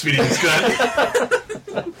my experience, Grant.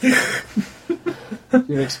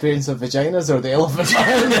 Your experience of vaginas or the elephant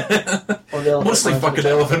man? Or the elephant Mostly man's fucking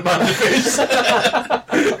vagina. elephant man in the face.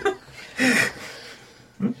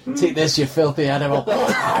 Take this, you filthy animal.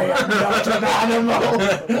 I am not an animal.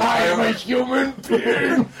 I am a human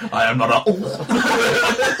being. I am not a...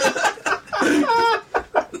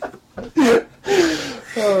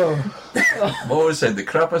 Oh. I've always said the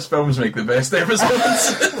crappiest films make the best episodes.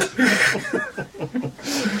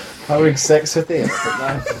 Having sex with the elephant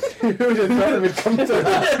man. Who would have thought it would come to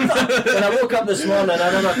that? When I woke up this morning,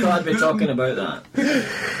 I never thought I'd be talking about that.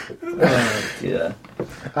 Oh, dear.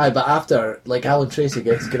 Aye, but after, like, Alan Tracy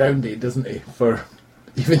gets grounded, doesn't he? For,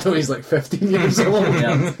 even though he's like 15 years old.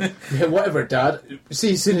 Yeah. Yeah, whatever, Dad.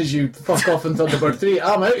 See, as soon as you fuck off in Thunderbird 3,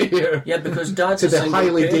 I'm out of here. Yeah, because Dad's To a the single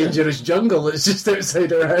highly parent. dangerous jungle that's just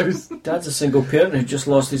outside our house. Dad's a single parent who just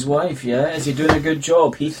lost his wife, yeah? Is he doing a good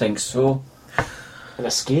job? He thinks so. In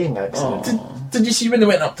a skiing accident. Oh. Did you see when they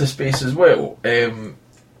went up to space as well?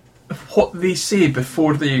 What they say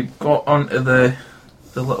before they got onto the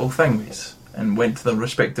little thingies and went to their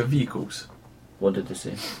respective vehicles? What did they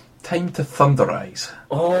say? Time to thunderize.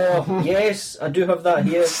 Oh, yes, I do have that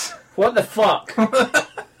here. What the fuck?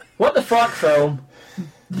 What the fuck, film?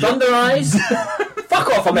 Thunder Eyes? Fuck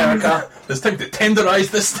off, America! It's time to tenderize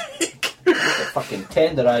the steak. Fucking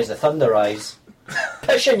tenderize the Thunder Eyes.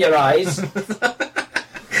 Piss in your eyes.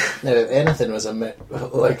 Now, if anything was an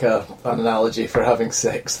analogy for having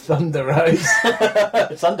sex, thunderize.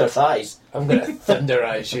 Thunder Thighs. I'm going to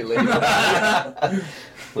thunderize you later.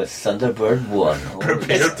 With Thunderbird 1.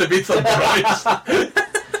 Prepare to be thunderized.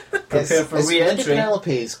 Prepare for It's Lady re-entry.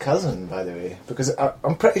 Penelope's cousin, by the way, because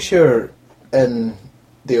I'm pretty sure in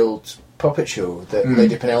the old puppet show that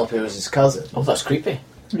Lady Penelope was his cousin. Oh, that's creepy.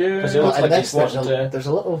 Yeah. It looks And like next, he's there's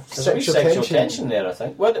a little There's a wee sexual tension there, I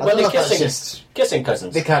think. Well, I don't they're know if that's kissing, just- kissing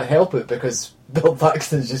cousins. They can't help it because Bill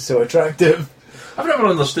Paxton's just so attractive. I've never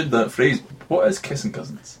understood that phrase. What is kissing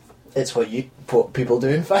cousins? It's what people do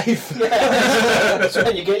in Five. So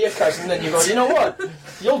when you get your cousin and you go, you know what?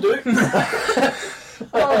 You'll do.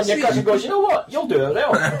 And your cousin goes, you know what? You'll do it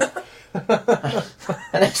well.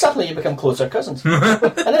 And then suddenly you become closer cousins. And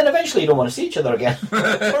then eventually you don't want to see each other again.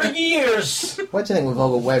 For years. Why do you think we've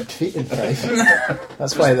all got webbed feet in Five?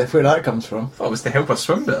 That's where that comes from. I thought it was to help us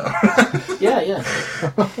swim better. Yeah.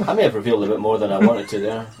 I may have revealed a bit more than I wanted to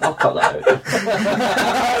there. I'll cut that out.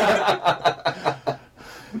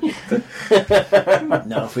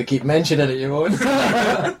 No, if we keep mentioning it, you won't.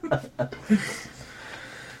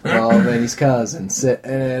 Oh, Benny's cousin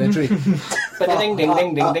sitting in a tree. Ding, ding,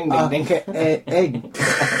 ding, ding, ding, ding, ding. Egg.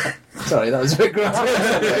 Sorry, that was a bit gross.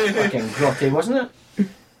 Fucking grotty, wasn't it?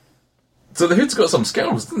 So the Hood's got some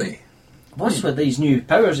skills, didn't he? What's with these new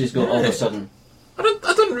powers he's got all of a sudden? I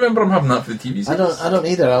don't remember him having that for the TV series. I don't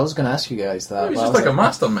either. I was going to ask you guys that. He was but I just was like a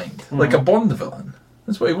mastermind, like a Bond villain.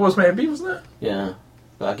 That's what he was meant to be, wasn't it? Yeah.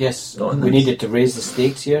 But I guess Not we nice. needed to raise the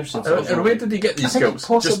stakes here. Since And where did he get these I think he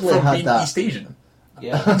skills? Just possibly from had being that. East Asian.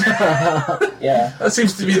 Yeah. Yeah. That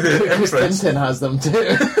seems to be the Because inference. Tintin has them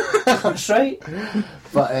too. That's right.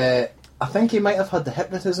 But I think he might have had the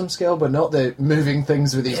hypnotism skill, but not the moving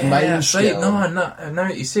things with his mind that's right. skill. No, now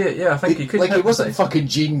that you say it, yeah, I think he could. Like, he wasn't hypnotise. fucking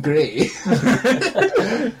Jean Grey.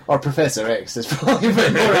 Or Professor X is probably a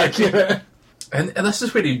bit more accurate. And this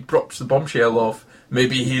is where he drops the bombshell off.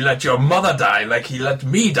 Maybe he let your mother die like he let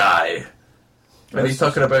me die. When he's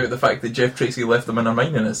talking about the fact that Jeff Tracy left them in a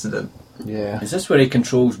mining incident. Yeah. Is this where he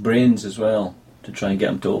controls brains as well to try and get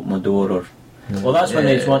him to open a door? Or well, that's when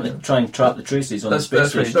they want to try and trap the Tracy's on That's the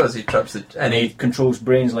space what he station. does. He traps the And he controls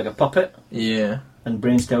brains like a puppet, yeah. and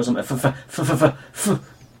brains tells him to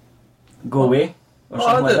go away or Oh,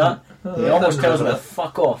 something I like that. didn't- He I almost didn't tells him remember to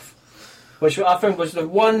fuck off, which I found was the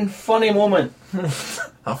one funny moment.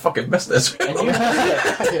 I fucking missed this. And you missed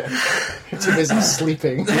it. Too busy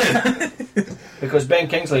sleeping. Because Ben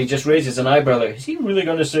Kingsley just raises an eyebrow like, is he really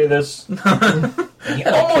going to say this? And he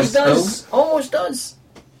almost does. Almost does.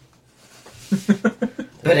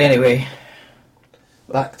 But anyway,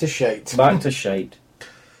 Back to shite. back to shite.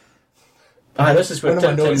 This is where One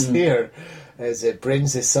of my notes Tintin... here is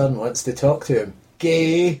Brains' son wants to talk to him.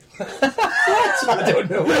 Gay. I don't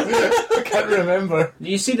know. I can't remember.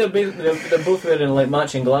 You see they're both wearing like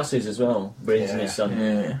matching glasses as well, Brains and his son.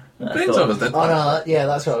 Yeah. I Brains thought- always did. Oh no, yeah,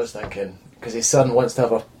 that's what I was thinking. Because his son wants to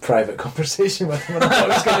have a private conversation with him, and I thought it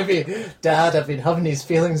was going to be, Dad, I've been having these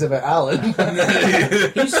feelings about Alan.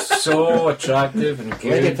 He's so attractive and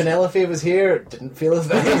Lady good. Penelope was here, didn't feel a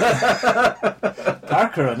thing.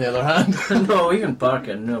 Parker, on the other hand. No, even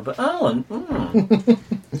Parker, no. But Alan,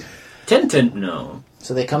 Tintin, no.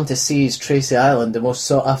 So they come to seize Tracy Island, the most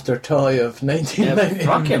sought after toy of Yeah, 1990.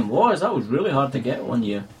 fuck him was. That was really hard to get one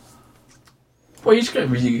year. Well, you got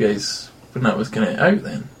with you guys when that was kind of out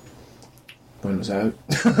then. When it was out.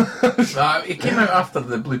 It came out after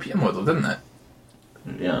the Blue Peter model, didn't it?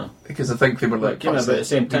 Yeah. Because I think they were Well, like... it came out about the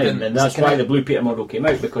same we time, didn't- and that's Can why I- the Blue Peter model came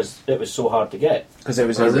out, because it was so hard to get. Because it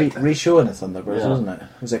was Was a it? re-showing of Thunderbirds, Yeah. wasn't it?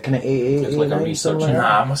 Was it kind of 88, It's like a 89, research something like that?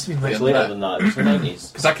 Nah, it must have been It's later later than than that. that. It was the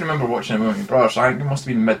 90s. Because I can remember watching it with my brother, so I think it must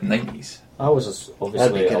have been mid-90s. I was That'd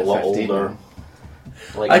obviously be a kinda lot 15 older, now.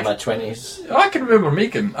 like I in my 20s. I can remember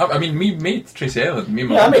making... I mean, me made Tracy Island. Me and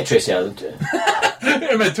my Yeah, I made Tracy Island too.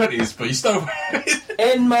 in mid-20s, but you still...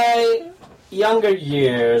 In my younger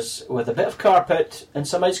years, with a bit of carpet and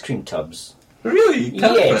some ice cream tubs. Really?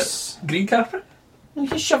 Carpet? Yes. Green carpet? You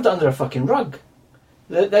just shoved it under a fucking rug.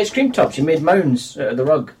 The ice cream tubs, you made mounds out of the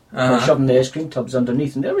rug. Uh-huh. By shoving the ice cream tubs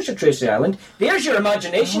underneath. And there was your Tracy Island. There's your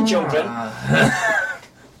imagination, children.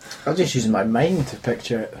 I'm just using my mind to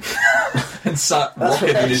picture it. And sat walking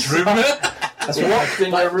in his room. That's Walked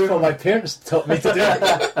in your room. what my parents taught me to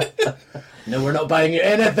do. No, we're not buying you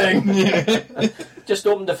anything. Just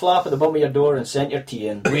opened the flap at the bottom of your door and sent your tea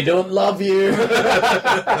in. We don't love you.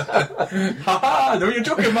 Haha, no, you're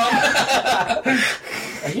joking, Mum.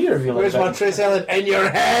 And you reveal Where's my Tracy Island? In your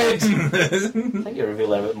head. I think you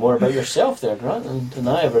reveal a bit more about yourself there, Grant, than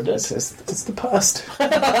I ever did. It's the past.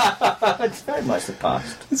 It's very much the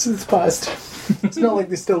past. It's the past. It's not like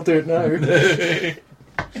they still do it now.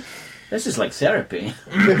 This is like therapy.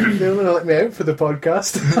 They only let me out for the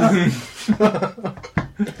podcast.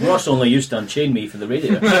 Ross only used to unchain me for the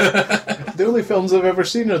radio. The only films I've ever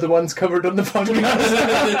seen are the ones covered on the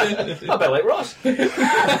podcast. A bit like Ross.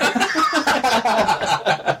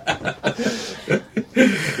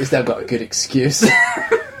 At least I've got a good excuse.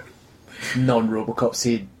 Non-Robocop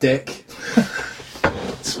say dick.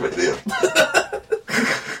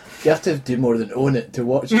 You have to do more than own it to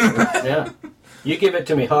watch it. Yeah. You gave it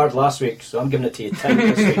to me hard last week, so I'm giving it to you 10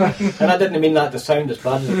 this week. And I didn't mean that to sound as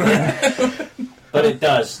bad as it did. But it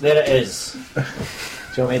does. There it is. Do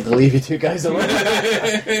you want me to leave you two guys alone?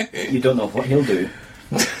 You don't know what he'll do.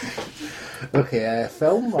 Okay,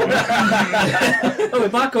 film? Or... Are we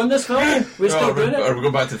back on this film? We're still doing Or it? we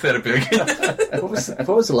go back to therapy again. what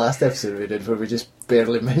was the last episode we did where we just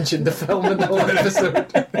barely mentioned the film in the whole episode?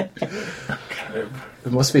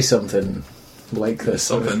 There must be something like this.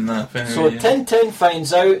 Something So yeah. Tintin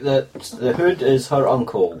finds out that the Hood is her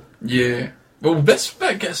uncle. Yeah. Well, this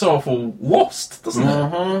bit gets awful lost, doesn't it?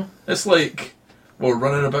 Mm-hmm. It's like we're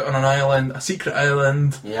running about on an island, a secret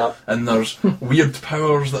island, Yep. and there's weird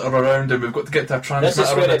powers that are around, and we've got to get to a transmitter This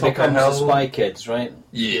is where on the it top of becomes a the hill. Spy Kids, right?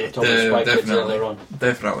 You Yeah, were talking Spy Kids earlier on.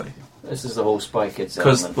 definitely. This is the whole Spy Kids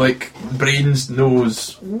Because, element. like, Brains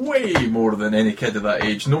knows way more than any kid of that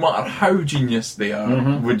age, no matter how genius they are,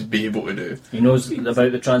 Mm-hmm. would be able to do. He knows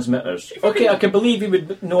about the transmitters. Okay, I can believe he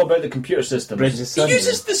would know about the computer systems. Brains' son. He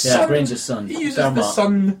uses the Yeah, sun. Brains' son. He uses Dermot. the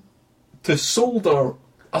sun to solder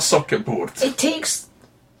a circuit board. It takes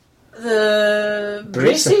the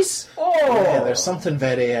braces. Oh, Yeah, there's something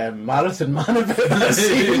very Marathon Man about that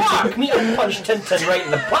scene. fuck me! I punched Tintin right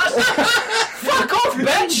in the plastic. Fuck off,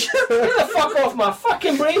 bitch! Get the fuck off my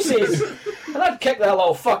fucking braces! And I'd kick that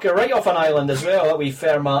little fucker right off an island as well. That wee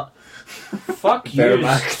Fermat. Fuck you.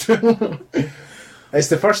 Wehrmacht. It's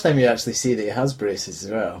the first time you actually see that he has braces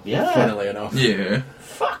as well. Yeah. Funnily enough. Yeah.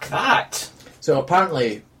 Fuck that. So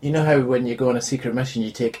apparently, you know how when you go on a secret mission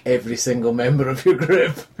you take every single member of your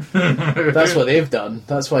group? That's what they've done.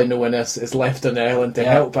 That's why no one else is left on the island to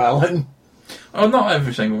help Alan. Oh, not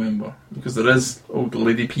every single member, because there is old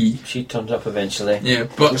Lady P. She turns up eventually. Yeah,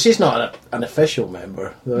 Well, but she's not an official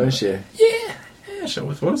member, though, is she? yeah, she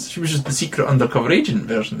always was. She was just the secret undercover agent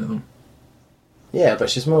version of them. Yeah, but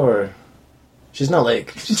she's more... She's not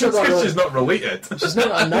like... She's not related. She's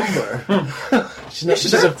not a number. she's not,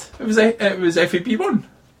 she's It was FAP1.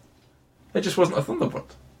 It just wasn't a Thunderbird.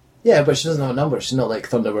 Yeah, but she doesn't have a number. She's not like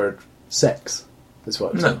Thunderbird 6, is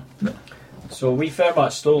what I'm saying. No. So we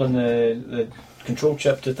Fermat's stolen the control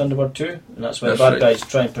chip to Thunderbird 2, and that's why That's the bad right. guys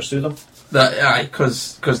try and pursue them.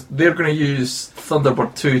 Because they're going to use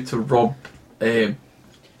Thunderbird 2 to rob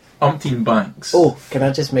umpteen banks. Oh, can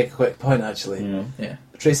I just make a quick point, actually? Yeah.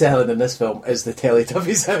 Tracy Allen in this film is the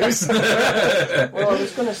Teletubbies house. Well, I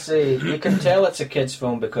was going to say, you can tell it's a kids'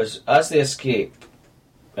 film because as they escape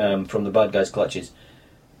from the bad guys' clutches,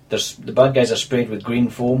 the bad guys are sprayed with green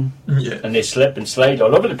foam Yeah. and they slip and slide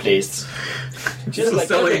all over the place. Just So like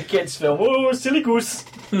silly. every kids' film. Oh, silly goose.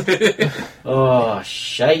 Oh,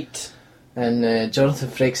 shite. And Jonathan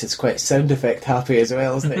Frakes is quite sound effect happy as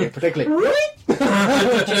well, isn't he? Particularly...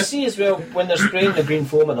 Did you see as well, when they're spraying the green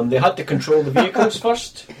foam at them, they had to control the vehicles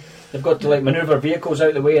first. They've got to like manoeuvre vehicles out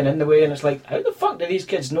of the way and in the way, and it's like, how the fuck do these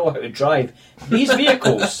kids know how to drive these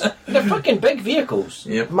vehicles? They're fucking big vehicles.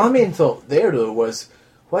 Yep. My main thought there, though, was...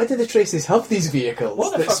 Why do the Tracys have these vehicles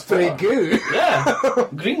What the that fuck spray are- goo? Yeah,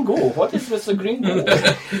 green go. What is with the green go?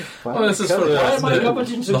 Well, this is for Why am I the covered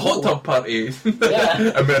in hot go? tub party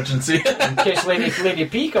Yeah. emergency. In case Lady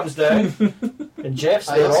P comes down and Jeff's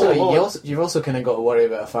there all alone. You've also kind of got to worry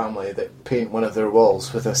about a family that paint one of their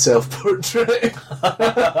walls with a self-portrait.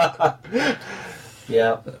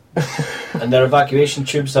 Yeah. And their evacuation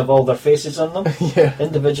tubes have all their faces on them. Yeah.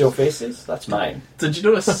 Individual faces. That's mine. Did you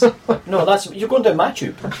notice No, you're going down my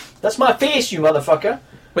tube. That's my face, you motherfucker.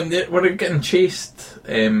 when they were getting chased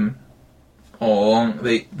all along?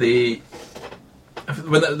 They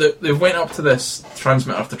went up to this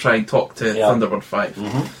transmitter to try and talk to Yeah. Thunderbird 5,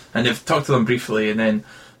 and they've talked to them briefly, and then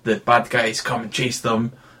the bad guys come and chase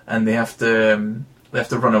them, and they have to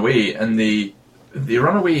run away, and they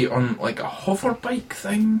run away on like a hover bike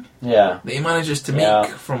thing Yeah. that he manages to make Yeah.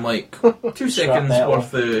 from like 2 seconds metal.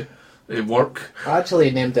 worth of work. I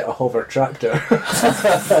actually named it a hover tractor. Because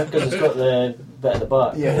it's got the bit at the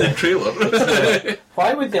back. The Yeah. trailer.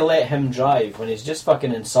 Why would they let him drive when he's just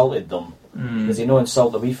fucking insulted them? Does he no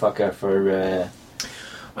insult the wee fucker for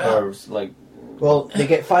like... Well, they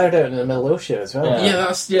get fired out in the middle ocean as well.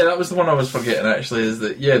 Yeah. That was the one I was forgetting actually. Is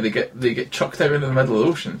that they get chucked out into the middle of the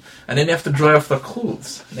ocean, and then they have to dry off their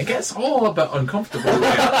clothes, and it gets all a bit uncomfortable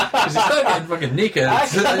because they start getting fucking naked, I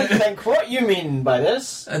can't think what you mean by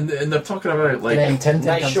this. and they're talking about like And then Tintin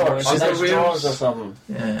Nice comes shorts, along. Other nice wares. drawers or something.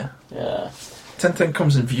 yeah. Yeah. Tintin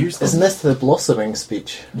comes and views them. Isn't this the blossoming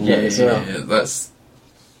speech? As well?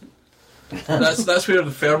 That's where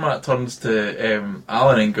the Fermat turns to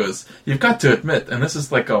Alan and goes, "You've got to admit," and this is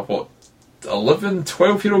like a 11,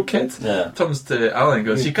 12-year-old kid Yeah. turns to Alan and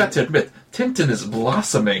goes, "You've got to admit, Tintin is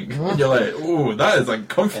blossoming." And you're like, "Oh, that is And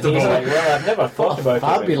uncomfortable." he's like, well, I've never thought about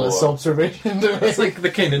Fabulous it before. observation. That's like the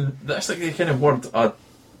kind of word a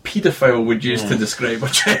paedophile would use to describe a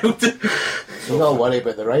child. You gotta worry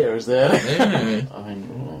about the writers there. Yeah. I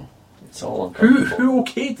mean, it's all Who uncomfortable.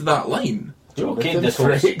 okayed that line? Who okayed Jonathan this whole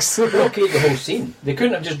Frakes. Who okayed the whole scene? They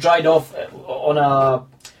couldn't have just dried off on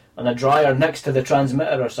a dryer next to the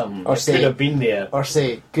transmitter or something. Or It say- could have been there. Or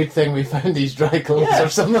say, good thing we found these dry clothes, Yeah. or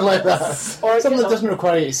something like that. Or Something you that know, doesn't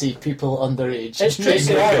require you to see people underage. It's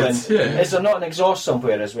Tracy Naked, Island. yeah. Is there not an exhaust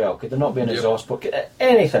somewhere as well? Could there not be an Yep. exhaust?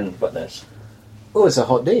 Anything but this. Oh, it's a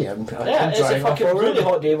hot day. I'm Yeah, it's a drying off fucking already. really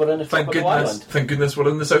hot day. We're in the top Thank of the goodness. island. Thank goodness we're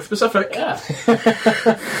in the South Pacific. Yeah.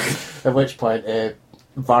 At which point,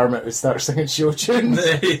 Varmint would start singing show tunes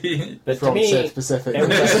But to from me, South Pacific.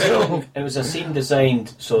 it was a scene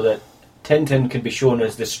designed so that Tintin could be shown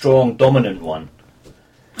as the strong, dominant one,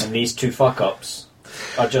 and these two fuck-ups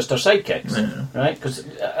are just her sidekicks, right? Because,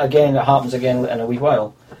 again, it happens again in a wee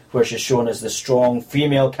while, where she's shown as the strong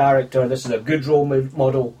female character. This is a good role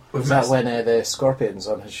model. Was that when the scorpion's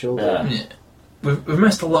on his shoulder? Yeah. Yeah. We've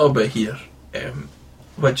missed a little bit here.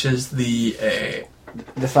 which is the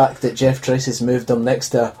fact that Jeff Tracy's moved them next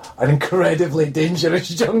to an incredibly dangerous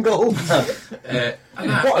jungle. What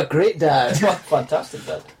a great dad. What a fantastic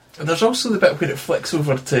dad. There's also the bit where it flicks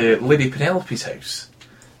over to Lady Penelope's house,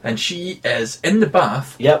 and she is in the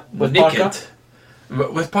bath, with naked,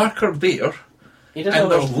 Parker. with Parker there, He doesn't and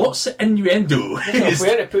know, there's lots of innuendo. he doesn't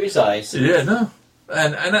know where to put his eyes. Yeah, no,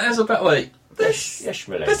 and it is a bit like this. Yes,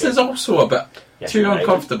 really. This is also a bit too really.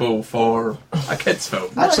 uncomfortable for a kids'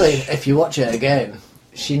 film. Actually, if you watch it again,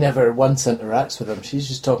 she never once interacts with him. She's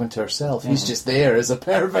just talking to herself. He's just there as a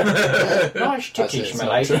pervert. Nice titties, That's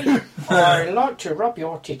my it, lady. I like to rub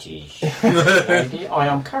your titties. Lady, I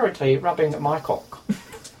am currently rubbing my cock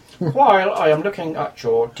while I am looking at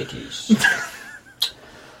your titties.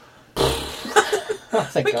 I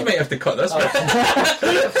think You might have to cut this bit.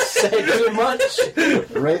 I've said too much.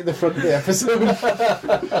 Right at the front of the episode.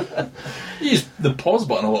 You use the pause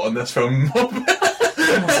button a lot on this film.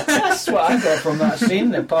 That's what I got from that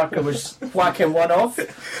scene that Parker was whacking one off.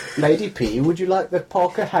 Lady P, would you like the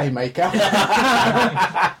Parker haymaker?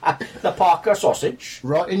 The Parker sausage.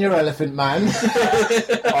 Rot in your elephant, man.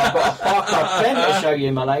 I've got a Parker pen to show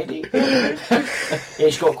you, my lady.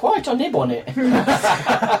 It's got quite a nib on it.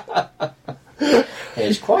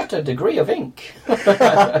 It's quite a degree of ink.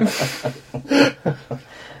 I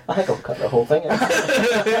think I'll cut the whole thing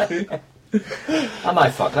out. I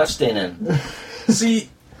might fuck that staying in.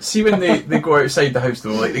 See when they go outside the house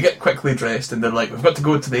though, like they get quickly dressed and they're like, we've got to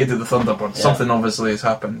go to the aid of the Thunderbirds. Yeah. Something obviously has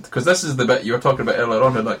happened. Because this is the bit you were talking about earlier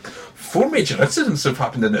on, like 4 major incidents have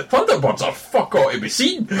happened in it. Thunderbirds are fuck ought to be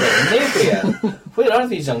seen. Napier, where are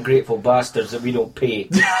these ungrateful bastards that we don't pay?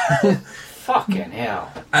 Fucking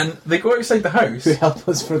hell. And they go outside the house. Who help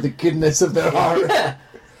us for the goodness of their heart.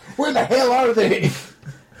 Where the hell are they?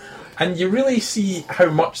 And you really see how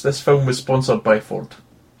much this film was sponsored by Ford.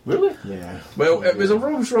 Really? Yeah. Well, it was a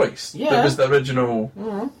Rolls Royce. Yeah. That was the original,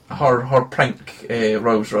 her pink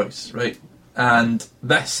Rolls Royce, right? And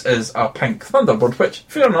this is a pink Thunderbird, which,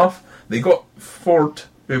 fair enough, they got Ford,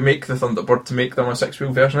 who make the Thunderbird, to make them a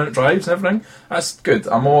 6-wheel version and it drives and everything. That's good.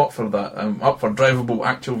 I'm all up for that. I'm up for drivable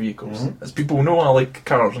actual vehicles. As people know, I like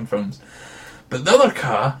cars and films. But the other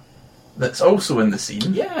car that's also in the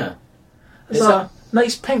scene Yeah. is a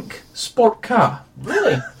nice pink sport car.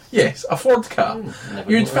 Really? Yes, a Ford car.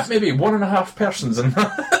 Never You'd noticed. fit maybe 1.5 persons in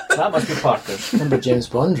that. That must be Parker's. Remember James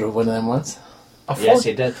Bond drove one of them once? A Ford. Yes,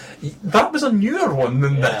 he did. That was a newer one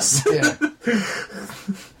than Yeah. this. Yeah.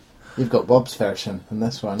 You've got Bob's version in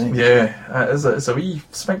this one, eh? Yeah, it's a wee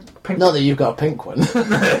pink. Not that you've got a pink one.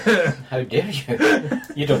 How dare you?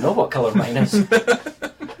 You don't know what colour mine is.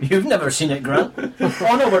 You've never seen it, Grant.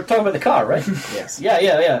 Oh no, we're talking about the car, right? Yes.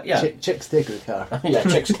 Yeah. Chicks dig the car. Yeah,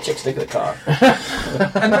 chicks dig the car.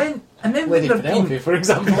 And then when Lady they're Penelope, being, for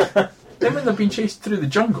example. then when they're being chased through the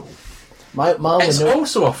jungle, My only it's note,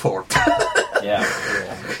 also a Ford. Yeah.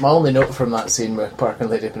 my only note from that scene with Parker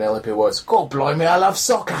and Lady Penelope was, "God blimey, I love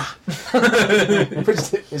soccer!"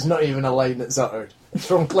 Which is not even a line that's uttered. It's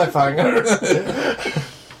from Cliffhanger.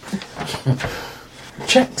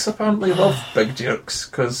 Chicks apparently love big jerks,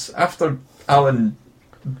 because after Alan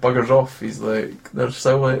buggers off, he's like, they're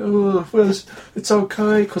still like, oh, well, it's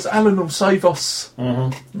okay, because Alan will save us.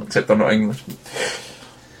 Mm-hmm. Except they're not English.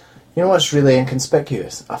 You know what's really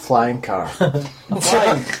inconspicuous? A flying car. A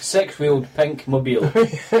flying 6-wheeled pink mobile.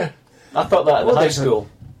 I thought that in high school.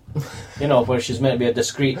 You know, where she's meant to be a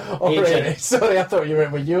discreet Oh, agent. really? Sorry, I thought you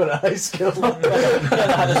meant when you were at high school. Yeah,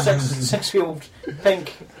 I had a six-wheeled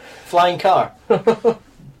pink flying car.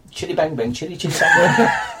 Chitty bang bang, chitty chitty bang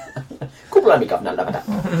bang. Cool, let me go.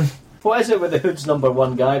 What is it with the Hood's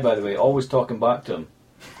 #1 guy, by the way, always talking back to him?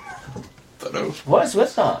 Don't know. What is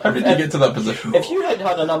with that? How did you get to that position? If you had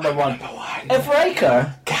a #1, if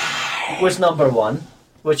Riker was #1,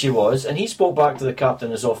 which he was, and he spoke back to the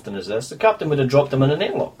captain as often as this, the captain would have dropped him in an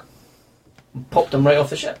airlock. And popped him right off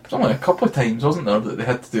the ship. There's only a couple of times, wasn't there, that they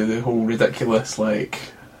had to do the whole ridiculous, like,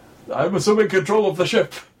 I'm assuming control of the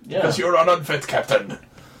ship, because you're an unfit captain.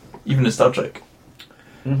 Even in Star Trek.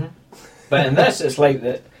 Mm-hmm. But in this, it's like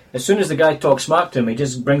that. As soon as the guy talks smack to him, he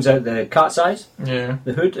just brings out the cat's eyes, Yeah.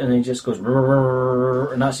 the hood, and he just goes,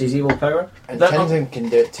 "Rrrr," and that's his evil power. And That- Tenzin can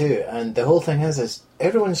do it too. And the whole thing is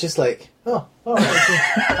everyone's just like, oh,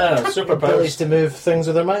 abilities Superpowers. to move things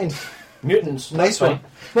with their mind. Mutants. Nice That's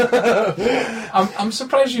one. fine. I'm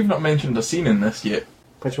surprised you've not mentioned a scene in this yet.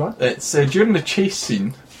 Which one? It's during the chase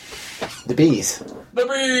scene. The bees. The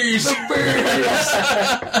bees!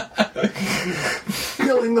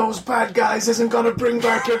 Killing those bad guys isn't gonna bring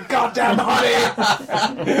back your goddamn honey.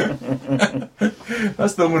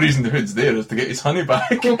 That's the only reason the Hood's there, is to get his honey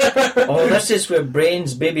back. Oh, this is where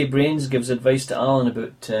Baby Brains gives advice to Alan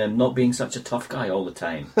about not being such a tough guy all the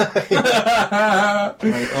time. Like,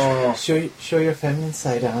 oh, Show your feminine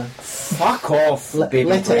side, Alan. fuck off, Baby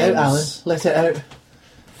Let Brains. it out, Alan. Let it out.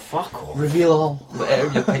 Fuck off. Reveal all. Let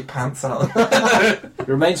out your tight pants, Alan. It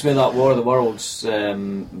reminds me of that War of the Worlds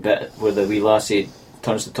bit where the wee lassie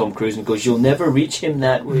turns to Tom Cruise and goes, "You'll never reach him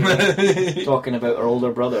that way." Talking about her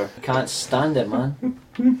older brother. Can't stand it, man.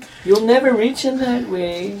 You'll never reach him that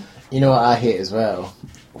way. You know what I hate as well?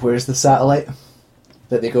 Where's the satellite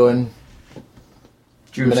that they go in?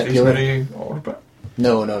 Geostationary orbit.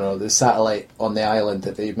 No. The satellite on the island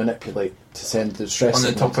that they manipulate to send the stress On the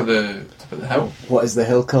signal. top of the hill. What is the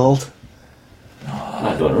hill called?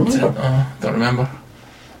 I don't remember. Don't remember.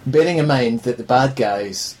 Bearing in mind that the bad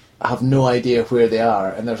guys have no idea where they are,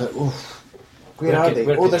 and they're like, "Oh, where are they?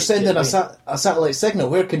 where Oh, could they're they sending be? a satellite signal.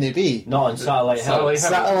 Where can they be?" Not on Satellite Hill.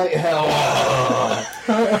 Satellite Hill. Satellite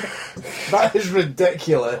hill. That is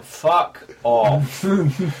ridiculous. Fuck off.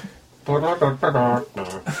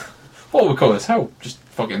 What would we call this hill? Just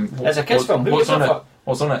fucking... It's a kids' film. Who What's gives on a it? fuck?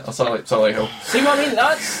 What's on it? A Satellite Hill. See what I mean?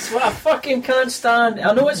 That's what I fucking can't stand.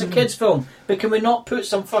 I know it's a kids' film, but can we not put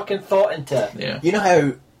some fucking thought into it? Yeah. You know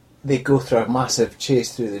how they go through a massive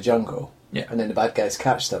chase through the jungle, Yeah. and then the bad guys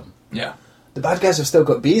catch them? Yeah. The bad guys have still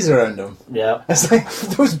got bees around them. Yeah. It's like,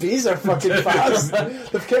 those bees are fucking fast.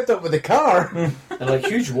 They've kept up with the car. They're like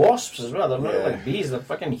huge wasps as well. They're not Yeah. like bees, they're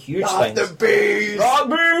fucking huge Not things. the bees! Ah,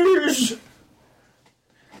 bees!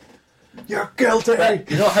 You're guilty!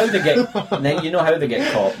 But you know how they get. You know how they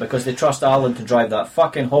get caught because they trust Alan to drive that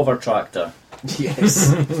fucking hover tractor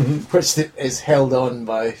Yes. Which is held on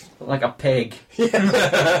by... like a pig,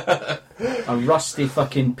 a rusty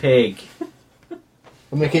fucking pig.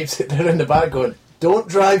 And they keep sitting there in the back going, "Don't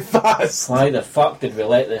drive fast!" Why the fuck did we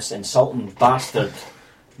let this insulting bastard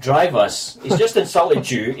drive us? He's just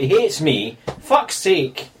insulted you. He hates me. Fuck's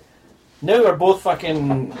sake! Now we're both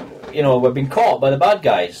fucking. We've been caught by the bad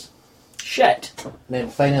guys. Shit. And then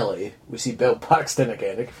finally, we see Bill Paxton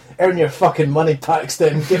again. Like, earn your fucking money,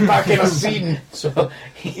 Paxton. Get back in a scene. So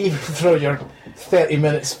Even through your 30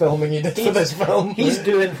 minutes filming you did for this film. he's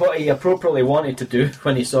doing what he appropriately wanted to do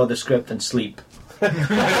when he saw the script and sleep.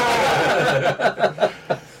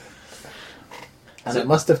 And it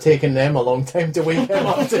must have taken them a long time to wake him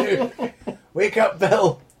up to. Wake up,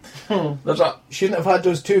 Bill. There's a... Shouldn't have had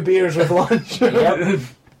those 2 beers with lunch. Yep,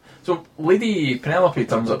 So, Lady Penelope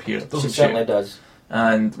turns up here, she doesn't she? certainly does.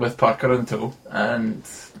 And with Parker in tow, and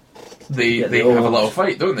they Yeah, they the have a old- little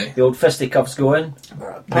fight, don't they? The old fisticuffs going.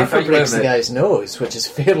 Parker fight breaks with the it. guy's nose, which is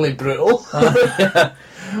fairly brutal.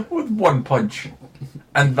 With one punch.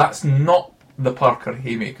 And that's not the Parker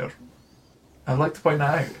haymaker. I'd like to point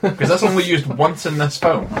that out. Because that's only used once in this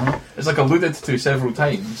film. It's like alluded to several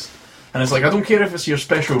times. And it's like, I don't care if it's your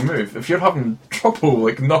special move. If you're having trouble,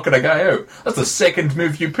 like, knocking a guy out, that's the second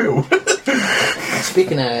move you pull.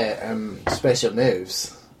 Speaking of special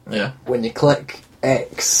moves, Yeah. when you click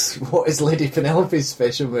X, what is Lady Penelope's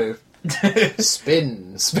special move?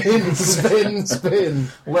 Spin, spin, spin, spin.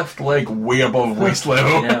 Left leg way above waist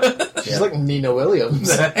level. Yeah. She's like Nina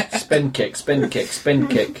Williams. Spin kick, spin kick, spin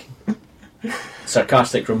kick.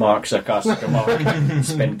 Sarcastic remark, sarcastic remark.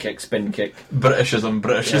 Spin kick, spin kick. Britishism,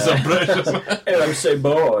 Britishism. Oh, I'm so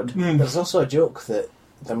bored. There's also a joke that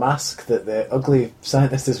the mask that the ugly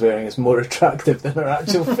scientist is wearing is more attractive than her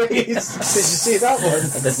actual face. Did you see that I one?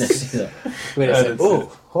 didn't see that. Where I it's did like,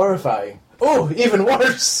 oh, horrifying. Oh, even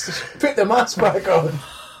worse. Put the mask back on.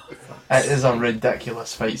 It is a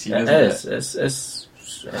ridiculous fight scene, It isn't is. it?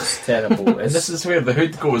 It's terrible. And It's, this is where the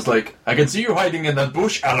Hood goes like, I can see you hiding in that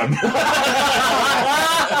bush, Alan.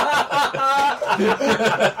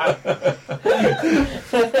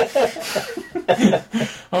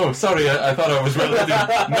 Oh, sorry, I thought I was related.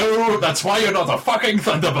 No, that's why you're not a fucking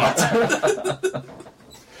Thunderbird.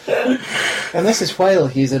 And this is while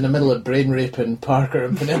he's in the middle of brain raping Parker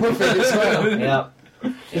and Penelope as well. yeah.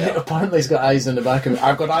 Apparently he's got eyes in the back of...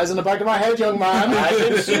 I've got eyes in the back of my head, young man. I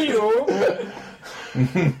can see you.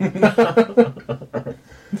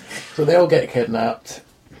 So they all get kidnapped.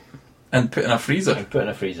 And put in a freezer. Put in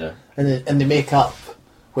a freezer. And they make up,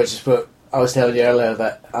 which is what I was telling you earlier,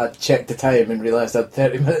 that I checked the time and realised I had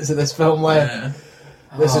 30 minutes of this film left. Yeah.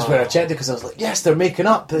 This is where I checked it because I was like, yes, they're making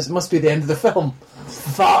up. This must be the end of the film.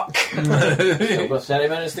 Fuck. Still got 30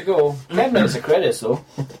 minutes to go. 10 minutes of credits though,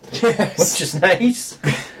 Yes. which is nice.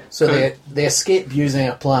 So they escape using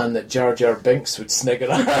a plan that Jar Jar Binks would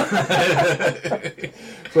snigger at,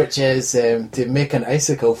 which is to make an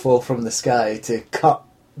icicle fall from the sky to cut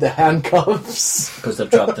the handcuffs. Because they're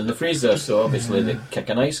trapped in the freezer, so obviously they kick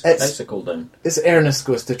an icicle down. It's Ernest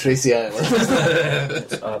Goes to Tracy Island.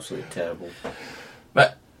 It's absolutely terrible.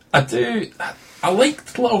 But I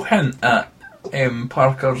liked the little hint at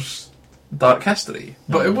Parker's dark history,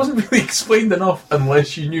 but it wasn't really explained enough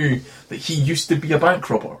unless you knew that he used to be a bank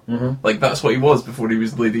robber. Mm-hmm. Like, that's what he was before he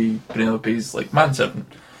was Lady Penelope's, like, manservant.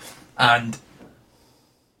 And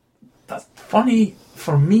that's funny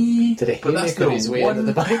for me, Did he but that's make his way into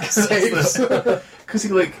the bank safes? Because he,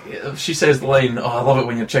 like, she says the line, "Oh, I love it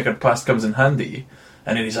when your checkered past comes in handy,"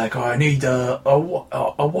 and then he's like, "Oh, I need a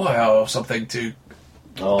wire or something to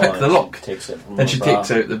pick the lock." Takes it from and she her bra.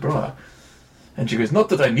 takes out the bra, and she goes, "Not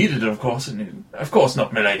that I needed it, of course, and of course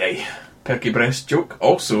not, milady." Perky breast joke,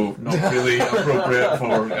 also not really appropriate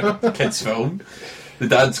for a kids' film. The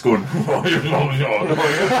dad's going, "Not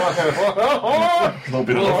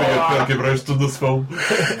been enough of your perky breast in this film."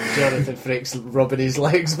 Jonathan Frakes rubbing his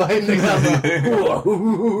legs behind the camera.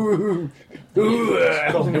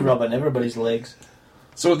 Probably rubbing everybody's legs.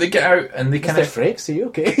 So they get out and they kind Mr. of... Frakes, are you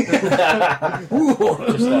okay?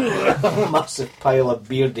 Just a massive pile of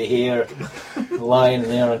beardy hair lying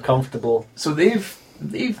there uncomfortable. So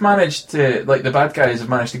they've managed to, like, the bad guys have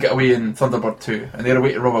managed to get away in Thunderbird 2, and they're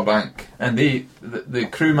away to rob a bank, and the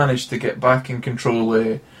crew managed to get back and control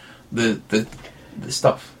the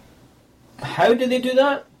stuff. How did they do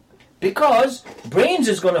that? Because Brains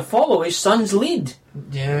is going to follow his son's lead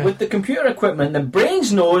Yeah. with the computer equipment that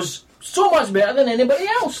Brains knows so much better than anybody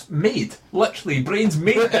else. Made. Literally, Brains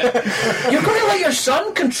made it. You're going to let your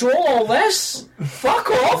son control all this? Fuck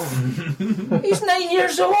off! He's 9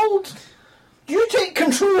 years old. You take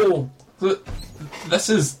control. So, this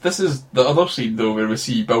is the other scene, though, where we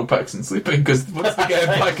see Bill Paxton sleeping, because once they get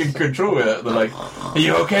him back in control of it, they're like, "Are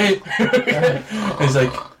you okay?" He's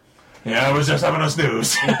like, "Yeah, I was just having a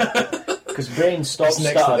snooze." Because Brains stops It's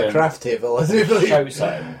next to the stuttering, craft table, I do believe. shouts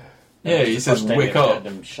at him. Yeah, he It's the says, first time "Wake I've up." heard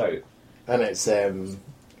him shout. And it's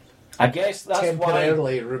I guess that's why.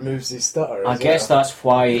 temporarily removes his stutter. I as guess well. that's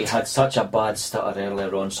why he had such a bad stutter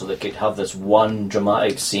earlier on, so they could have this one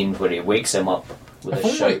dramatic scene where he wakes him up with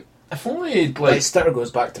a shout. If only, His like, stutter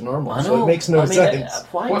goes back to normal, I so know. it makes no I mean, sense.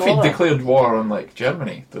 Why what if he bother? declared war on, like,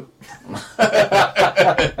 Germany? Though?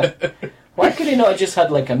 Why could he not have just had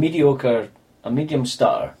like a medium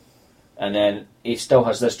stutter, and then he still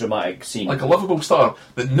has this dramatic scene? Like a lovable star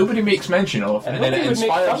that nobody makes mention of, And and then it nobody would make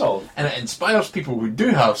inspires, fun of. and it inspires people who do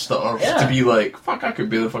have stutters Yeah. to be like, "Fuck, I could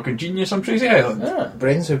be the fucking genius on Tracy Island." Yeah.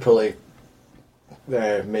 Brains would probably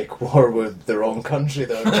make war with the wrong country,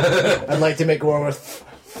 though. I'd like to make war with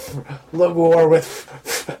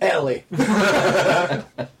Italy.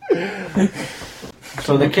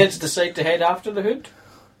 So the kids decide to head after the hood,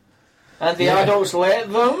 and the adults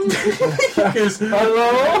let them. Because,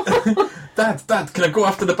 Hello. Dad, can I go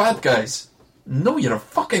after the bad guys? No, you're a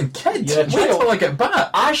fucking kid. You're a Wait child. till I get back.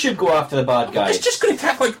 I should go after the bad guys. It's just going to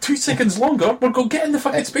take like 2 seconds longer. We'll go get in the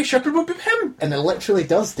fucking spaceship and we'll be him. And it literally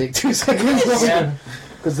does take 2 seconds longer. Yeah.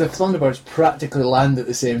 Because the Thunderbirds practically land at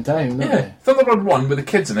the same time, don't Yeah, Thunderbird 1 with the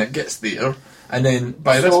kids in it gets there, and then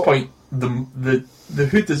by this So- point the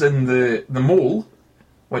hood is in the mole,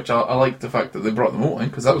 which I like the fact that they brought the mole in,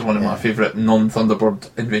 because that was one of my favourite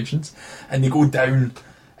non-Thunderbird inventions. And they go down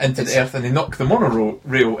into the earth and they knock the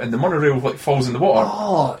monorail, and the monorail like falls in the water.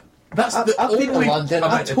 Oh, That's I've the been to only London. I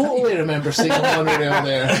amount of totally time. remember seeing a monorail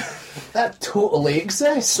there. That totally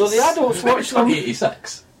exists. So the adults Maybe watch them.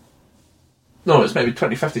 2086. No, it's maybe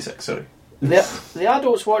 2056. Sorry. The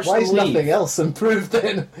adults watch Why them is leave. nothing else improved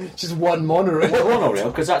then? Just one monorail. Monorail,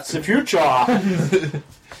 because that's the future.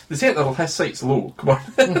 They say that his sight's low. Come on.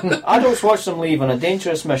 Adults watch them leave on a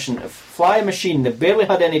dangerous mission to fly a machine they barely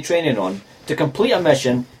had any training on to complete a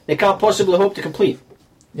mission they can't possibly hope to complete.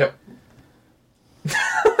 Yep.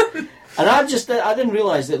 And I didn't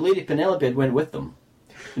realise that Lady Penelope had went with them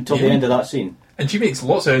until the Yeah. end of that scene. And she makes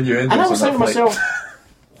lots of innuendos. And I was on thinking that to flight. myself,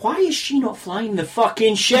 why is she not flying the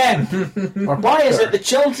fucking ship? Or why is it the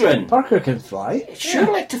children? Parker can fly.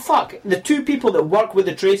 Surely to fuck, the two people that work with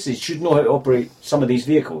the Traces should know how to operate some of these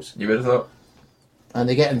vehicles. You would have thought, And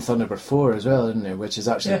they get in Thunderbird 4 as well, didn't they? Which is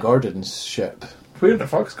actually Yeah. Gordon's ship. where the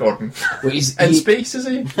fuck's Gordon? Well, he's, In he- space, is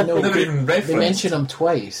he? No, Never even They referenced. mention him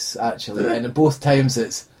twice, actually, and both times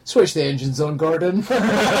it's switch the engines on, Gordon.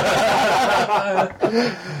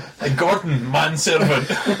 A Gordon, manservant.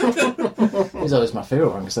 He's always my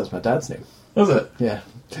favourite one because that's my dad's name. Was it? Yeah.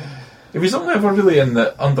 He was only ever really in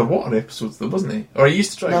the underwater episodes, though, wasn't he? Or he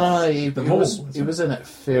used to try. No, he was in it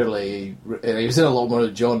fairly. He was in a lot more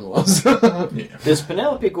than John was. Yeah. Does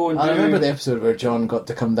Penelope go and do... I remember the episode where John got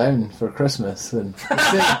to come down for Christmas and Come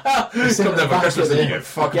down for Christmas and you get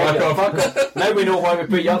fucked back Yeah, off. fuck off. Now we know why we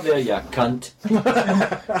put you up there, you cunt.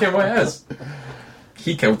 Okay, what it is?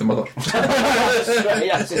 He killed the mother. That's right,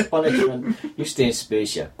 that's his punishment. You stay in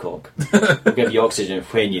space, you cock. We'll give you oxygen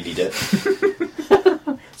when you need it.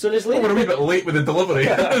 So does We're a Lady, wee bit late with the delivery.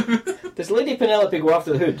 does Lady Penelope go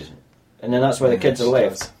after the hood? And then that's where the kids are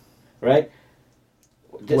left, right?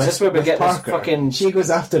 Is this where we get this Parker. fucking... She goes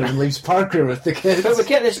after him and leaves Parker with the kids. But we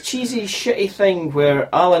get this cheesy, shitty thing where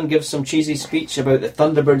Alan gives some cheesy speech about the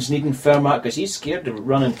Thunderbirds needing Fermat because he's scared of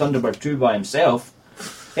running Thunderbird 2 by himself.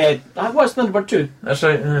 What's Thunderbird 2? That's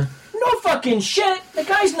right. No fucking shit! The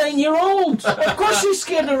guy's 9-year-old! Of course he's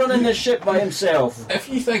scared of running this shit by himself. If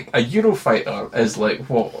you think a Eurofighter is like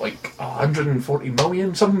 140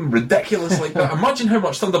 million, something ridiculous like that, imagine how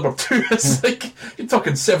much Thunderbird 2 is. Like, you're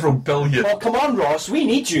talking several billion. Oh, come on, Ross, we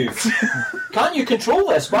need you. Can't you control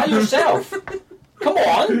this by yourself? Come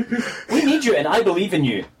on! We need you, and I believe in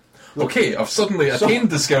you. Okay, I've suddenly attained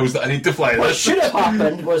the skills that I need to fly What this. should have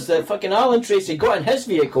happened was that fucking Alan Tracy got in his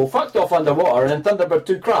vehicle, fucked off underwater, and then Thunderbird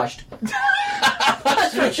 2 crashed.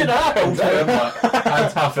 That's what should have happened. And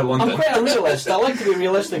half of I'm London. quite a realist. I like to be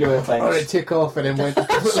realistic about Or it things. took off and then went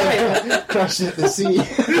Sorry. crashing at the sea.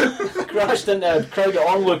 Crashed into a crowd of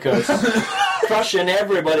onlookers, crushing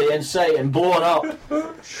everybody in sight and blowing up,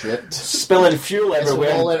 Shit. spilling fuel So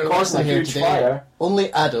everywhere, all and our causing a listening here huge today, fire.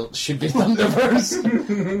 only adults should be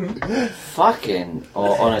Thunderbirds. Fucking,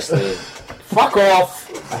 honestly, fuck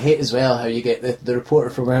off. I hate as well how you get the reporter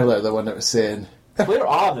from earlier, the one that was saying, Where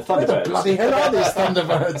are the "Where the Thunderbirds? bloody hell are these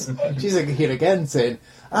Thunderbirds?" She's like here again saying,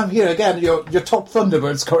 "I'm here again, your top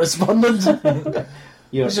Thunderbirds correspondent."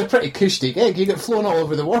 You're- It's a pretty cushy gig. You get flown all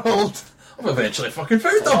over the world. I've eventually fucking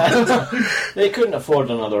found them. They couldn't afford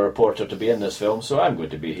another reporter to be in this film, so I'm going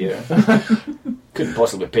to be here. Couldn't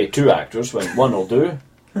possibly pay 2 actors when one will do.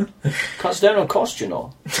 Cuts down on cost, you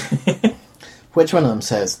know. Which one of them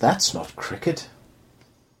says, "That's not cricket"?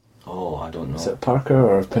 Oh, I don't Is know. it Parker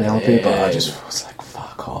or Penelope? But I Yeah. just was like,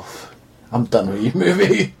 fuck off. I'm done with you,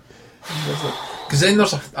 movie. Because then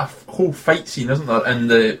there's a whole fight scene, isn't there?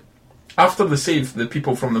 And after they save the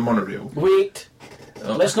people from the monorail, Wait,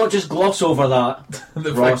 let's not just gloss over that.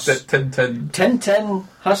 the Ross. fact that Tintin. Tintin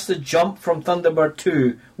has to jump from Thunderbird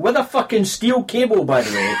 2 with a fucking steel cable, by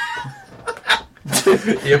the way.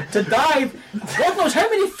 Yep. To dive, God knows how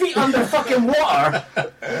many feet under fucking water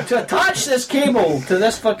to attach this cable to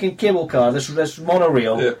this fucking cable car, this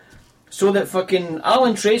monorail, Yep. so that fucking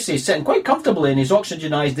Alan Tracy, sitting quite comfortably in his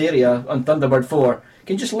oxygenised area on Thunderbird 4,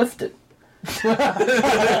 can just lift it.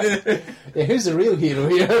 Yeah, who's the real hero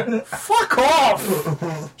here? Fuck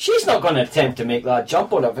off! She's not going to attempt to make that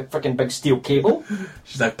jump on a fucking big steel cable.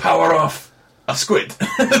 She's like, power off a squid.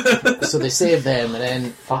 So they save them, and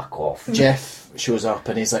then Fuck off. Jeff shows up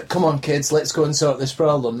and he's like, "Come on, kids, let's go and sort this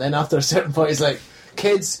problem." Then after a certain point, he's like,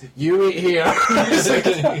 "Kids, you wait here." It's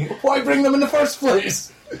like, why bring them in the first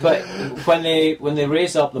place? But when they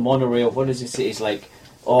raise up the monorail, what does he say? He's like,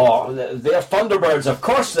 "Oh, they're Thunderbirds. Of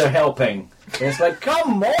course they're helping." And it's like,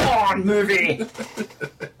 come on, movie.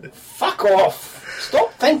 Fuck off.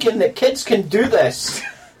 Stop thinking that kids can do this.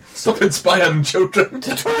 Stop inspiring children.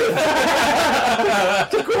 To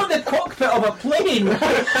go in the cockpit of a plane and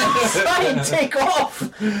try and take off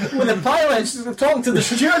with the pilots talking to the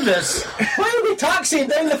stewardess. Why are we taxiing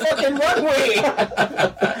down the fucking runway?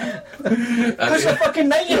 Because the fucking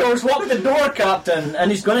 9-year-old's locked the door, Captain,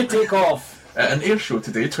 and he's going to take off. At an air show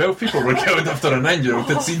today, 12 people were killed after a 9-year-old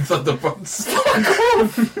had seen Thunderbirds. Fuck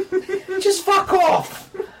off! Just fuck off!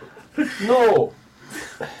 No.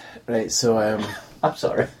 Right, so I'm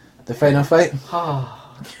sorry. the final fight: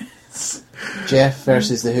 Jeff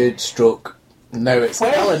versus the Hood. Stroke. Now it's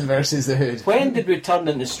When- Alan versus the Hood. When did we turn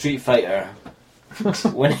into Street Fighter?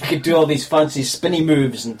 When he could do all these fancy spinny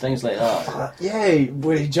moves and things like that. Yeah,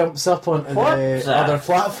 where he jumps up onto What the the- other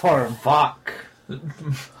platform. Fuck.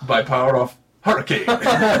 By power of Hurricane.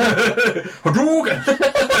 Hadouken.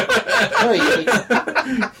 No,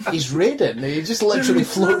 he's raiding. He just literally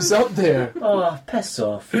floats up there. Oh, piss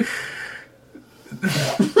off.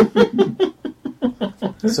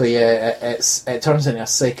 So yeah, it turns into a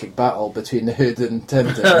psychic battle between the Hood and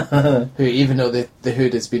Tintin, who, even though the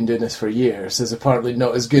Hood has been doing this for years, is apparently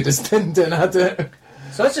not as good as Tintin at it.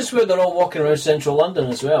 So this is where they're all walking around central London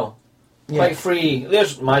as well. Quite free.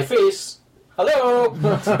 There's my face. Hello,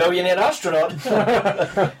 billionaire astronaut.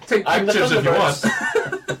 Take I'm the pictures if you want.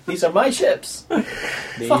 Thunderbirds. These are my ships.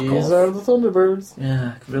 These Fuck off. are the Thunderbirds.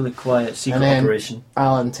 Yeah, really quiet secret And then operation.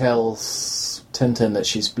 Alan tells Tintin that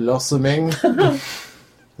she's blossoming.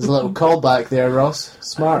 There's a little callback there, Ross.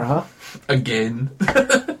 Smart, huh? Again.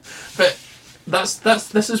 But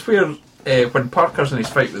this is where when Parker's in his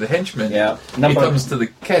fight with the henchman, Yeah. he Number. comes to the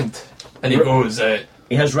kid and he goes,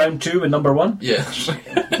 He has round 2 and number 1. yeah.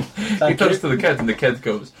 he Thank turns you. to the kid and the kid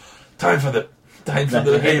goes, time for the The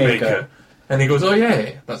haymaker. haymaker. And he goes, oh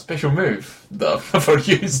yeah, that special move that I've never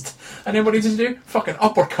used. And then what does he do? Fucking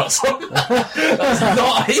uppercuts him. That's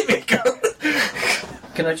not a haymaker.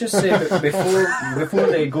 Can I just say that before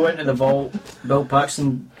they go into the vault, Bill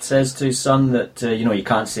Paxton says to his son that you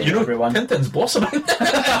can't save You know, everyone. Tintin's blossoming.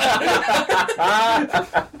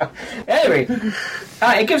 Anyway,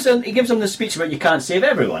 he gives him the speech about you can't save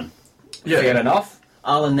everyone. Fair Yeah. enough.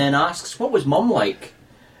 Alan then asks, "What was Mum like?"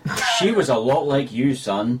 She was a lot like you,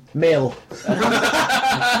 son. Male.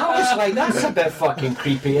 I was like, that's a bit fucking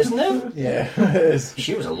creepy, isn't it? Yeah, it is.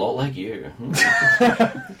 She was a lot like you.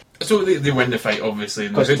 So they win the fight, obviously,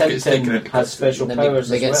 and the Because hood gets taken Tintin into has special Then powers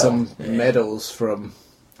they as get well. some medals from...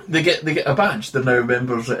 They get a badge. They're now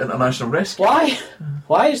members of International Rescue. Why?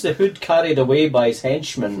 Why is the hood carried away by his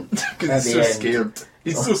henchman at Because he's the so end? scared.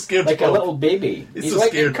 He's so scared. Like a Bob. little baby. He's He's so like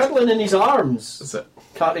scared. cuddling in his arms, That's it.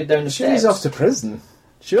 carried down the steps. She's off to prison.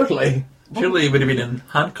 Surely. Surely he would have been in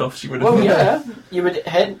handcuffs. You would have. Well, yeah, you would.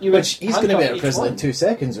 Which he's going to be out handcuff of each prison in one. 2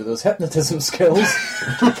 seconds with those hypnotism skills.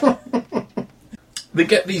 They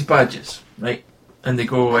get these badges, right? And they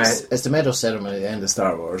go, It's the medal ceremony at the end of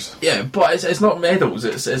Star Wars. yeah, but it's not medals.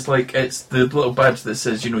 It's like it's the little badge that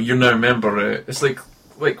says, you're now a member. It's like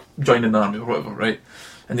joining the army or whatever, right?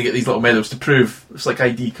 And they get these little medals to prove it's like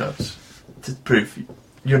ID cards to prove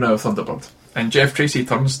you're now a Thunderbird. And Jeff Tracy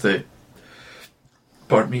turns to,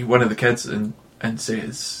 pardon me, one of the kids and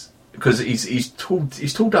says, because he's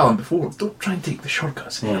told Alan before, don't try and take the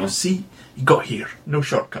shortcuts. And he goes, see, you got here, no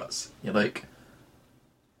shortcuts. You're like,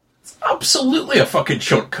 it's absolutely a fucking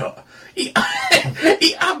shortcut.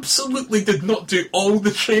 He absolutely did not do all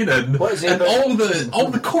the training What is it and about- all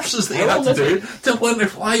the courses that he How had old to is do to learn to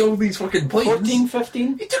fly all these fucking planes. 14,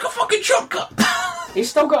 15? He took a fucking shortcut. He's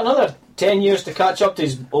still got another 10 years to catch up to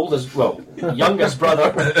his youngest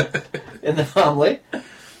brother in the family.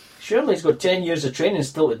 Surely he's got 10 years of training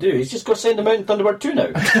still to do. He's just got to send him out in Thunderbird 2 now.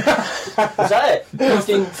 Is that it?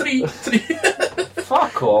 15? Three.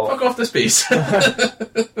 Fuck off. Fuck off the space.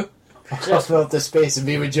 Just fill up the space and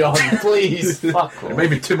be with John, please. Fuck It off. may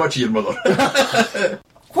be too much of your mother.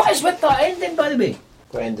 What is with that ending, by the way?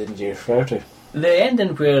 Gwendolyn J. Frouty. The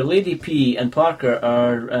ending where Lady P and Parker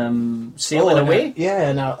are sailing away. Yeah,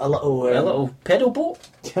 and a little... A little pedal boat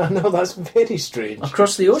Yeah, no, that's very strange.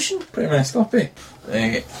 across the ocean. Pretty messed up, eh?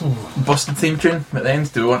 Busted theme tune at the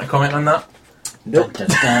end. Do we want to comment on that? Nope.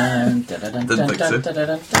 Didn't think so.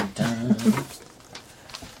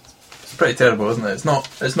 It's pretty terrible, isn't it? It's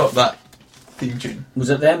not that theme tune. Was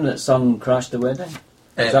it them that sung Crash the Wedding?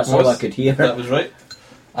 It That's all I could hear. That was right.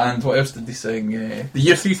 And what else did they sing? The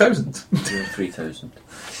Year 3000. Year 3000.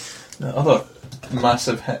 The other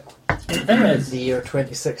massive hit. The year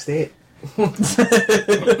 2068.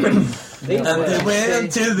 And they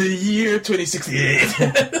went to the year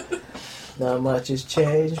 2068. Not much has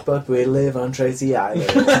changed, but we live on Tracy Island.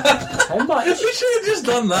 How much? We should have just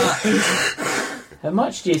done that. How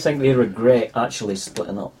much do you think they regret actually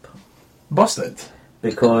splitting up? Busted.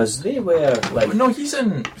 Because they were like, No, he's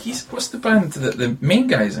what's the band that the main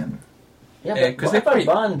guy's in? yeah, Yeah, but 'cause they're whatever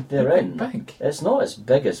quite- band they're they're in, quite big. it's not as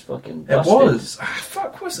big as fucking. It Busted. was.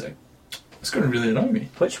 Fuck, was it? It's going to really annoy me.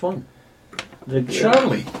 Which one? The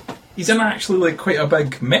Charlie. He's in actually like quite a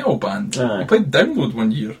big metal band. Aye. He played Download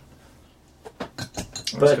one year.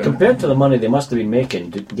 But compared to the money they must have been making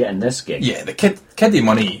getting this gig, Yeah, the kiddie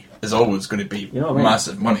money is always going to be You know what I mean?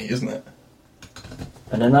 massive money, isn't it?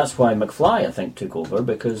 and then that's why McFly I think took over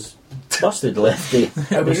because Busted left the.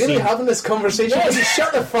 Are we the really scene. having this conversation? Yes. Just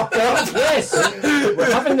shut the fuck up! Yes,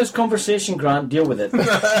 we're having this conversation, Grant. Deal with it.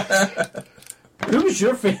 Who was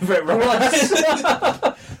your favourite Ross?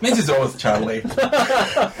 Mine's is always Charlie.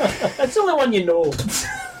 That's the only one you know.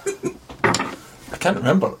 I can't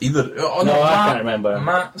remember either. Oh, No, I Matt, can't remember.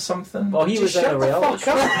 Matt something. Well, he Just was in shut a the reality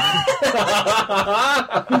fuck show.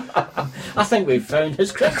 I think we've found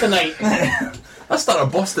his kryptonite. I start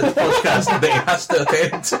a Boston podcast that he has to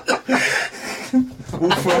attend.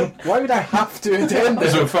 We'll film, Why would I have to attend so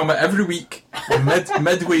this? we'll film it every week,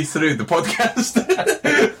 midway through the podcast.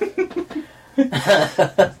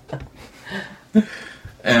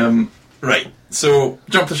 Right, so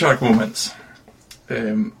jump to shark moments.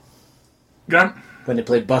 Grant? when he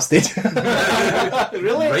played Busted.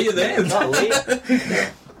 Really? Right at the end. Not late.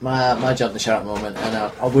 My jump the shark moment, and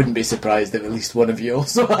I wouldn't be surprised if at least one of you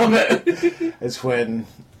also have it, is when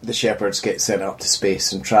the Shepherds get sent up to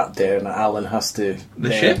space and trapped there, and Alan has to...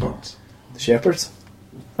 The Shepherds? The Shepherds?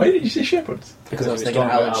 Why did you say Shepherds? Because I was he thinking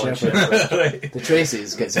talking about Alan Alan Shepard. Right. The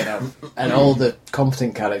Tracys get sent up, and all the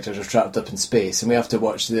competent characters are trapped up in space, and we have to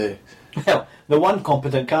watch the... Well, the one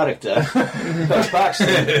competent character, Bill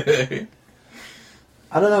Paxton.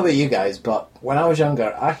 I don't know about you guys, but when I was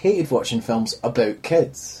younger, I hated watching films about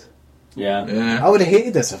kids. Yeah. Yeah. I would have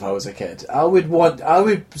hated this if I was a kid. I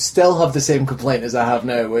would still have the same complaint as I have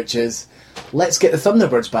now, which is, let's get the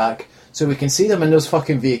Thunderbirds back so we can see them in those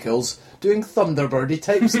fucking vehicles doing Thunderbirdy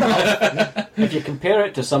type stuff. If you compare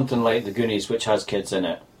it to something like The Goonies, which has kids in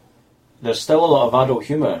it, there's still a lot of adult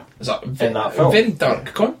humour. Is that In that film. very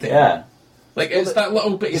dark content? Yeah. Like, it's that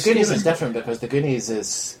little bit The of Goonies scaring. is different because The Goonies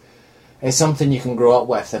is something you can grow up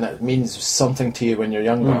with, and it means something to you when you're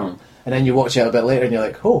younger. Mhm. And then you watch it a bit later and you're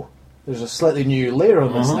like, oh, there's a slightly new layer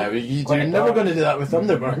on this now. You're Quite a never dark- going to do that with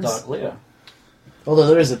Thunderbirds. Dark later. Although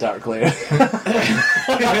there is a dark layer.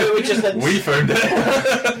 We just didn't- We found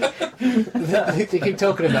it. They keep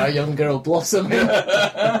talking about a young girl blossoming.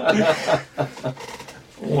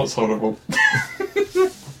 What's horrible?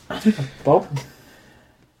 Bob?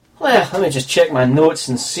 Well, let me just check my notes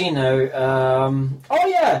and see now. Oh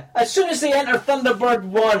yeah, as soon as they enter Thunderbird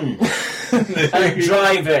 1 and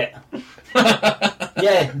drive it.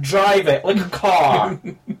 Yeah, drive it like a car.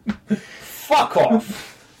 Fuck off.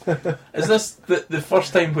 Is this the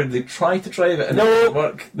first time when they try to drive it and No. it doesn't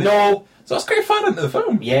work? No. So that's quite far into the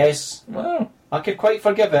film. Yes, Wow. I could quite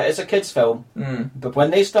forgive it. It's a kids' film. But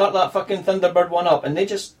when they start that fucking Thunderbird 1 up and they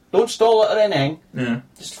just don't stall it or anything, Yeah.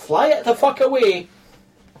 just fly it the fuck away.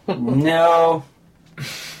 No.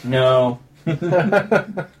 No.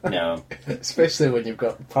 No. Especially when you've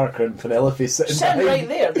got Parker and Penelope sitting Sitting right behind.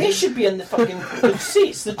 there. They should be in the fucking the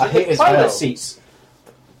seats, the I hate as pilot well. seats.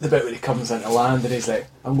 The bit where he comes into land and he's like,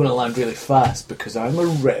 I'm going to land really fast because I'm a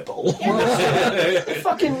rebel. The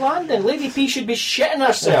fucking landing. Lady P should be shitting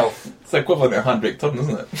herself. It's the equivalent of a handbrake turn,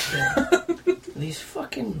 isn't it? These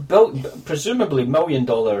fucking presumably $1 million,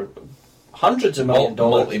 hundreds of $1 million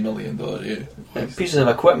Multi-million dollar, yeah. pieces of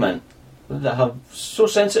equipment that have so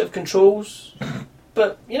sensitive controls.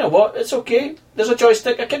 But you know what? It's okay. There's a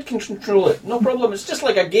joystick. A kid can control it. No problem. It's just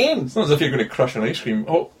like a game. It's not as if you're going to crush an ice cream.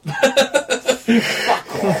 Oh,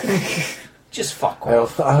 Fuck off. Just fuck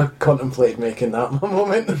off. I contemplated making that my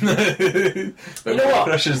moment. you know what?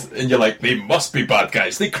 Crushes, and you're like, they must be bad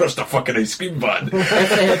guys. They crushed a fucking ice cream van. If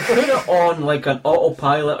they had put it on like an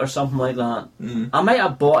autopilot or something like that, I might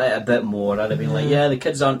have bought it a bit more. I'd have been like, yeah, the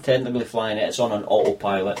kids aren't technically flying it, it's on an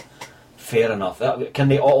autopilot. Fair enough. Can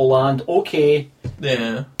they auto land? Okay.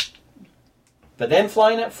 Yeah. But them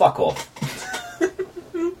flying it, fuck off.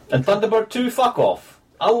 And Thunderbird 2, fuck off.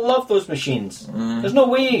 I love those machines. There's no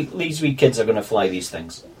way these wee kids are going to fly these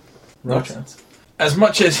things. No chance. As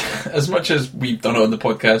much as we've done it on the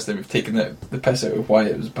podcast and we've taken the piss out of why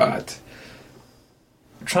it was bad,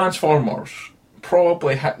 Transformers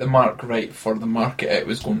probably hit the mark right for the market it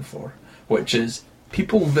was going for, which is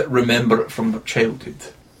people that remember it from their childhood.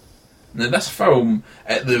 Now this film,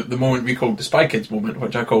 at the moment we called the Spy Kids moment,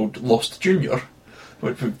 which I called Lost Junior,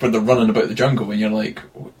 where they're running about the jungle and you're like,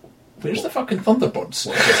 where's the fucking Thunderbirds?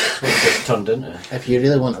 What it's turned into. If you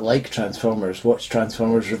really want to like Transformers, watch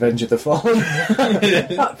Transformers Revenge of the Fallen.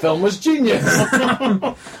 That film was genius.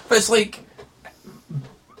 But it's like,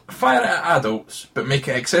 fire it at adults, but make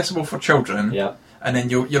it accessible for children, Yeah. and then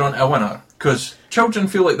you're on to a winner. Because children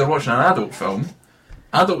feel like they're watching an adult film,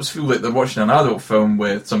 adults feel like they're watching an adult film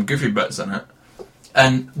with some goofy bits in it,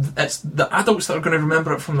 and it's the adults that are going to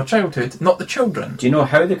remember it from their childhood, not the children. Do you know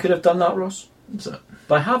how they could have done that, Ross? Is it?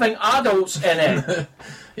 By having adults in it.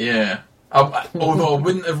 Yeah. Although I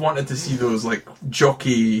wouldn't have wanted to see those, like,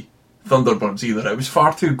 jockey Thunderbirds either. It was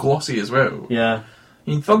far too glossy as well. Yeah. I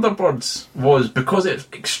mean, Thunderbirds was, because it's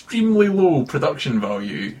extremely low production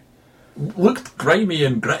value, looked grimy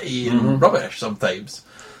and gritty and rubbish sometimes.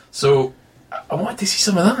 So, I wanted to see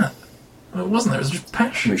some of that. Well, it wasn't. It was just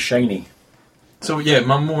pish. It was shiny. So, yeah,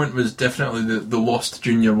 my moment was definitely the Lost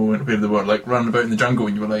Junior moment where they were, like, running about in the jungle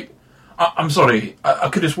and you were like, I'm sorry, I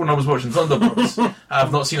could have sworn I was watching Thunderbirds. I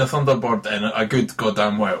have not seen a Thunderbird in a good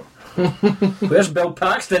goddamn while. Where's Bill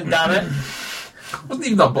Paxton, damn it? Wasn't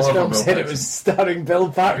even that This bothered film about said it was starring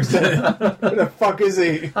Bill Paxton. Where the fuck is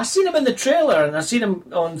he? I seen him in the trailer, and I seen him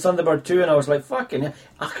on Thunderbird 2, and I was like, fucking hell.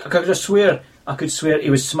 I could just swear, he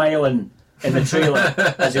was smiling in the trailer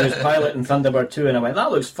as he was piloting Thunderbird 2, and I went,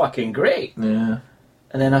 that looks fucking great. Yeah.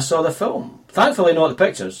 And then I saw the film. Thankfully not the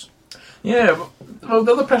pictures. Yeah, well,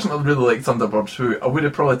 the other person that really liked Thunderbirds, who I would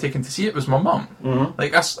have probably taken to see it, was my mum. Mm-hmm.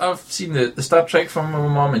 Like, I've seen the Star Trek film with my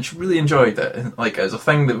mum, and she really enjoyed it. And, like, as a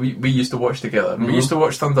thing that we used to watch together. And we used to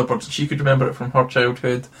watch Thunderbirds, and she could remember it from her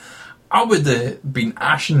childhood. I would have been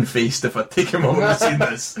ashen-faced if I'd taken mum and seen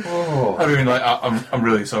this. Oh. I'd have been like, I'm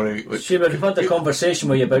really sorry. Like, She would have had a conversation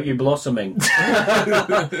with you about you blossoming.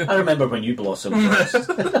 I remember when you blossomed first.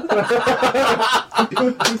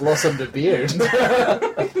 Blossomed a beard.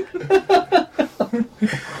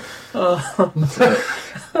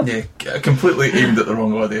 yeah, completely aimed at the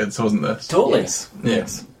wrong audience, wasn't this? Totally.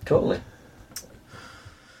 Yes. Totally.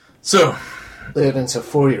 So, The audience of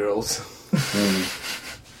 4-year-olds.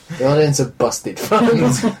 The audience of busted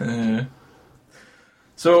fans.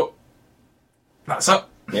 so that's it.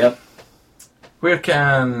 Yep. Where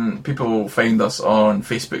can people find us on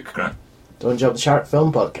Facebook, Grant? Don't Jump the Shark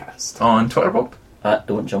Film Podcast. On Twitter, Bob?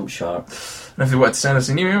 Don't jump sharp. And if they want to send us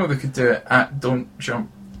an email, they could do it at Don't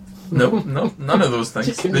Jump. No, none of those things.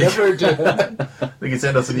 You can never do that. They can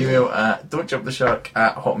send us an email at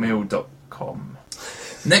don'tjumptheshark@hotmail.com.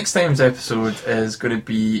 Next time's episode is going to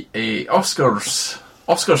be a Oscars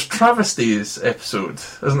travesties episode,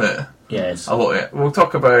 isn't it? Yes. A lot of it. We'll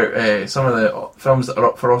talk about some of the films that are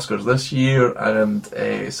up for Oscars this year and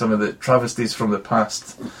some of the travesties from the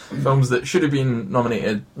past. Films that should have been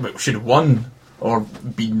nominated, should have won, or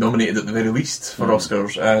been nominated at the very least for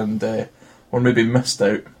Oscars, and or maybe missed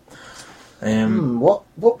out.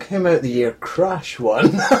 What came out the year Crash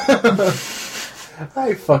won?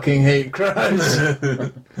 I fucking hate Crash.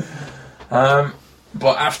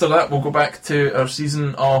 But after that, we'll go back to our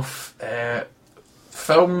season of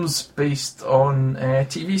films based on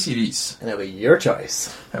TV series. And it'll be your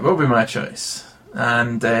choice. It will be my choice.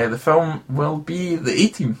 And the film will be The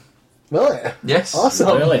A-Team. Will it? Yes.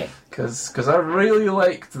 Awesome. Really? Because I really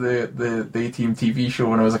liked the A-Team TV show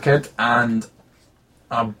when I was a kid, and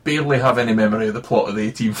I barely have any memory of the plot of the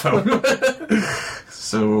A-Team film.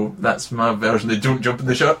 So that's my version of Don't Jump in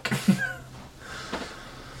the Shark.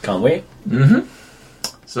 Can't wait.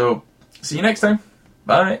 So, see you next time.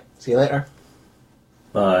 Bye. See you later.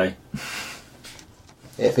 Bye.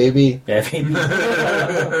 FAB. Yeah,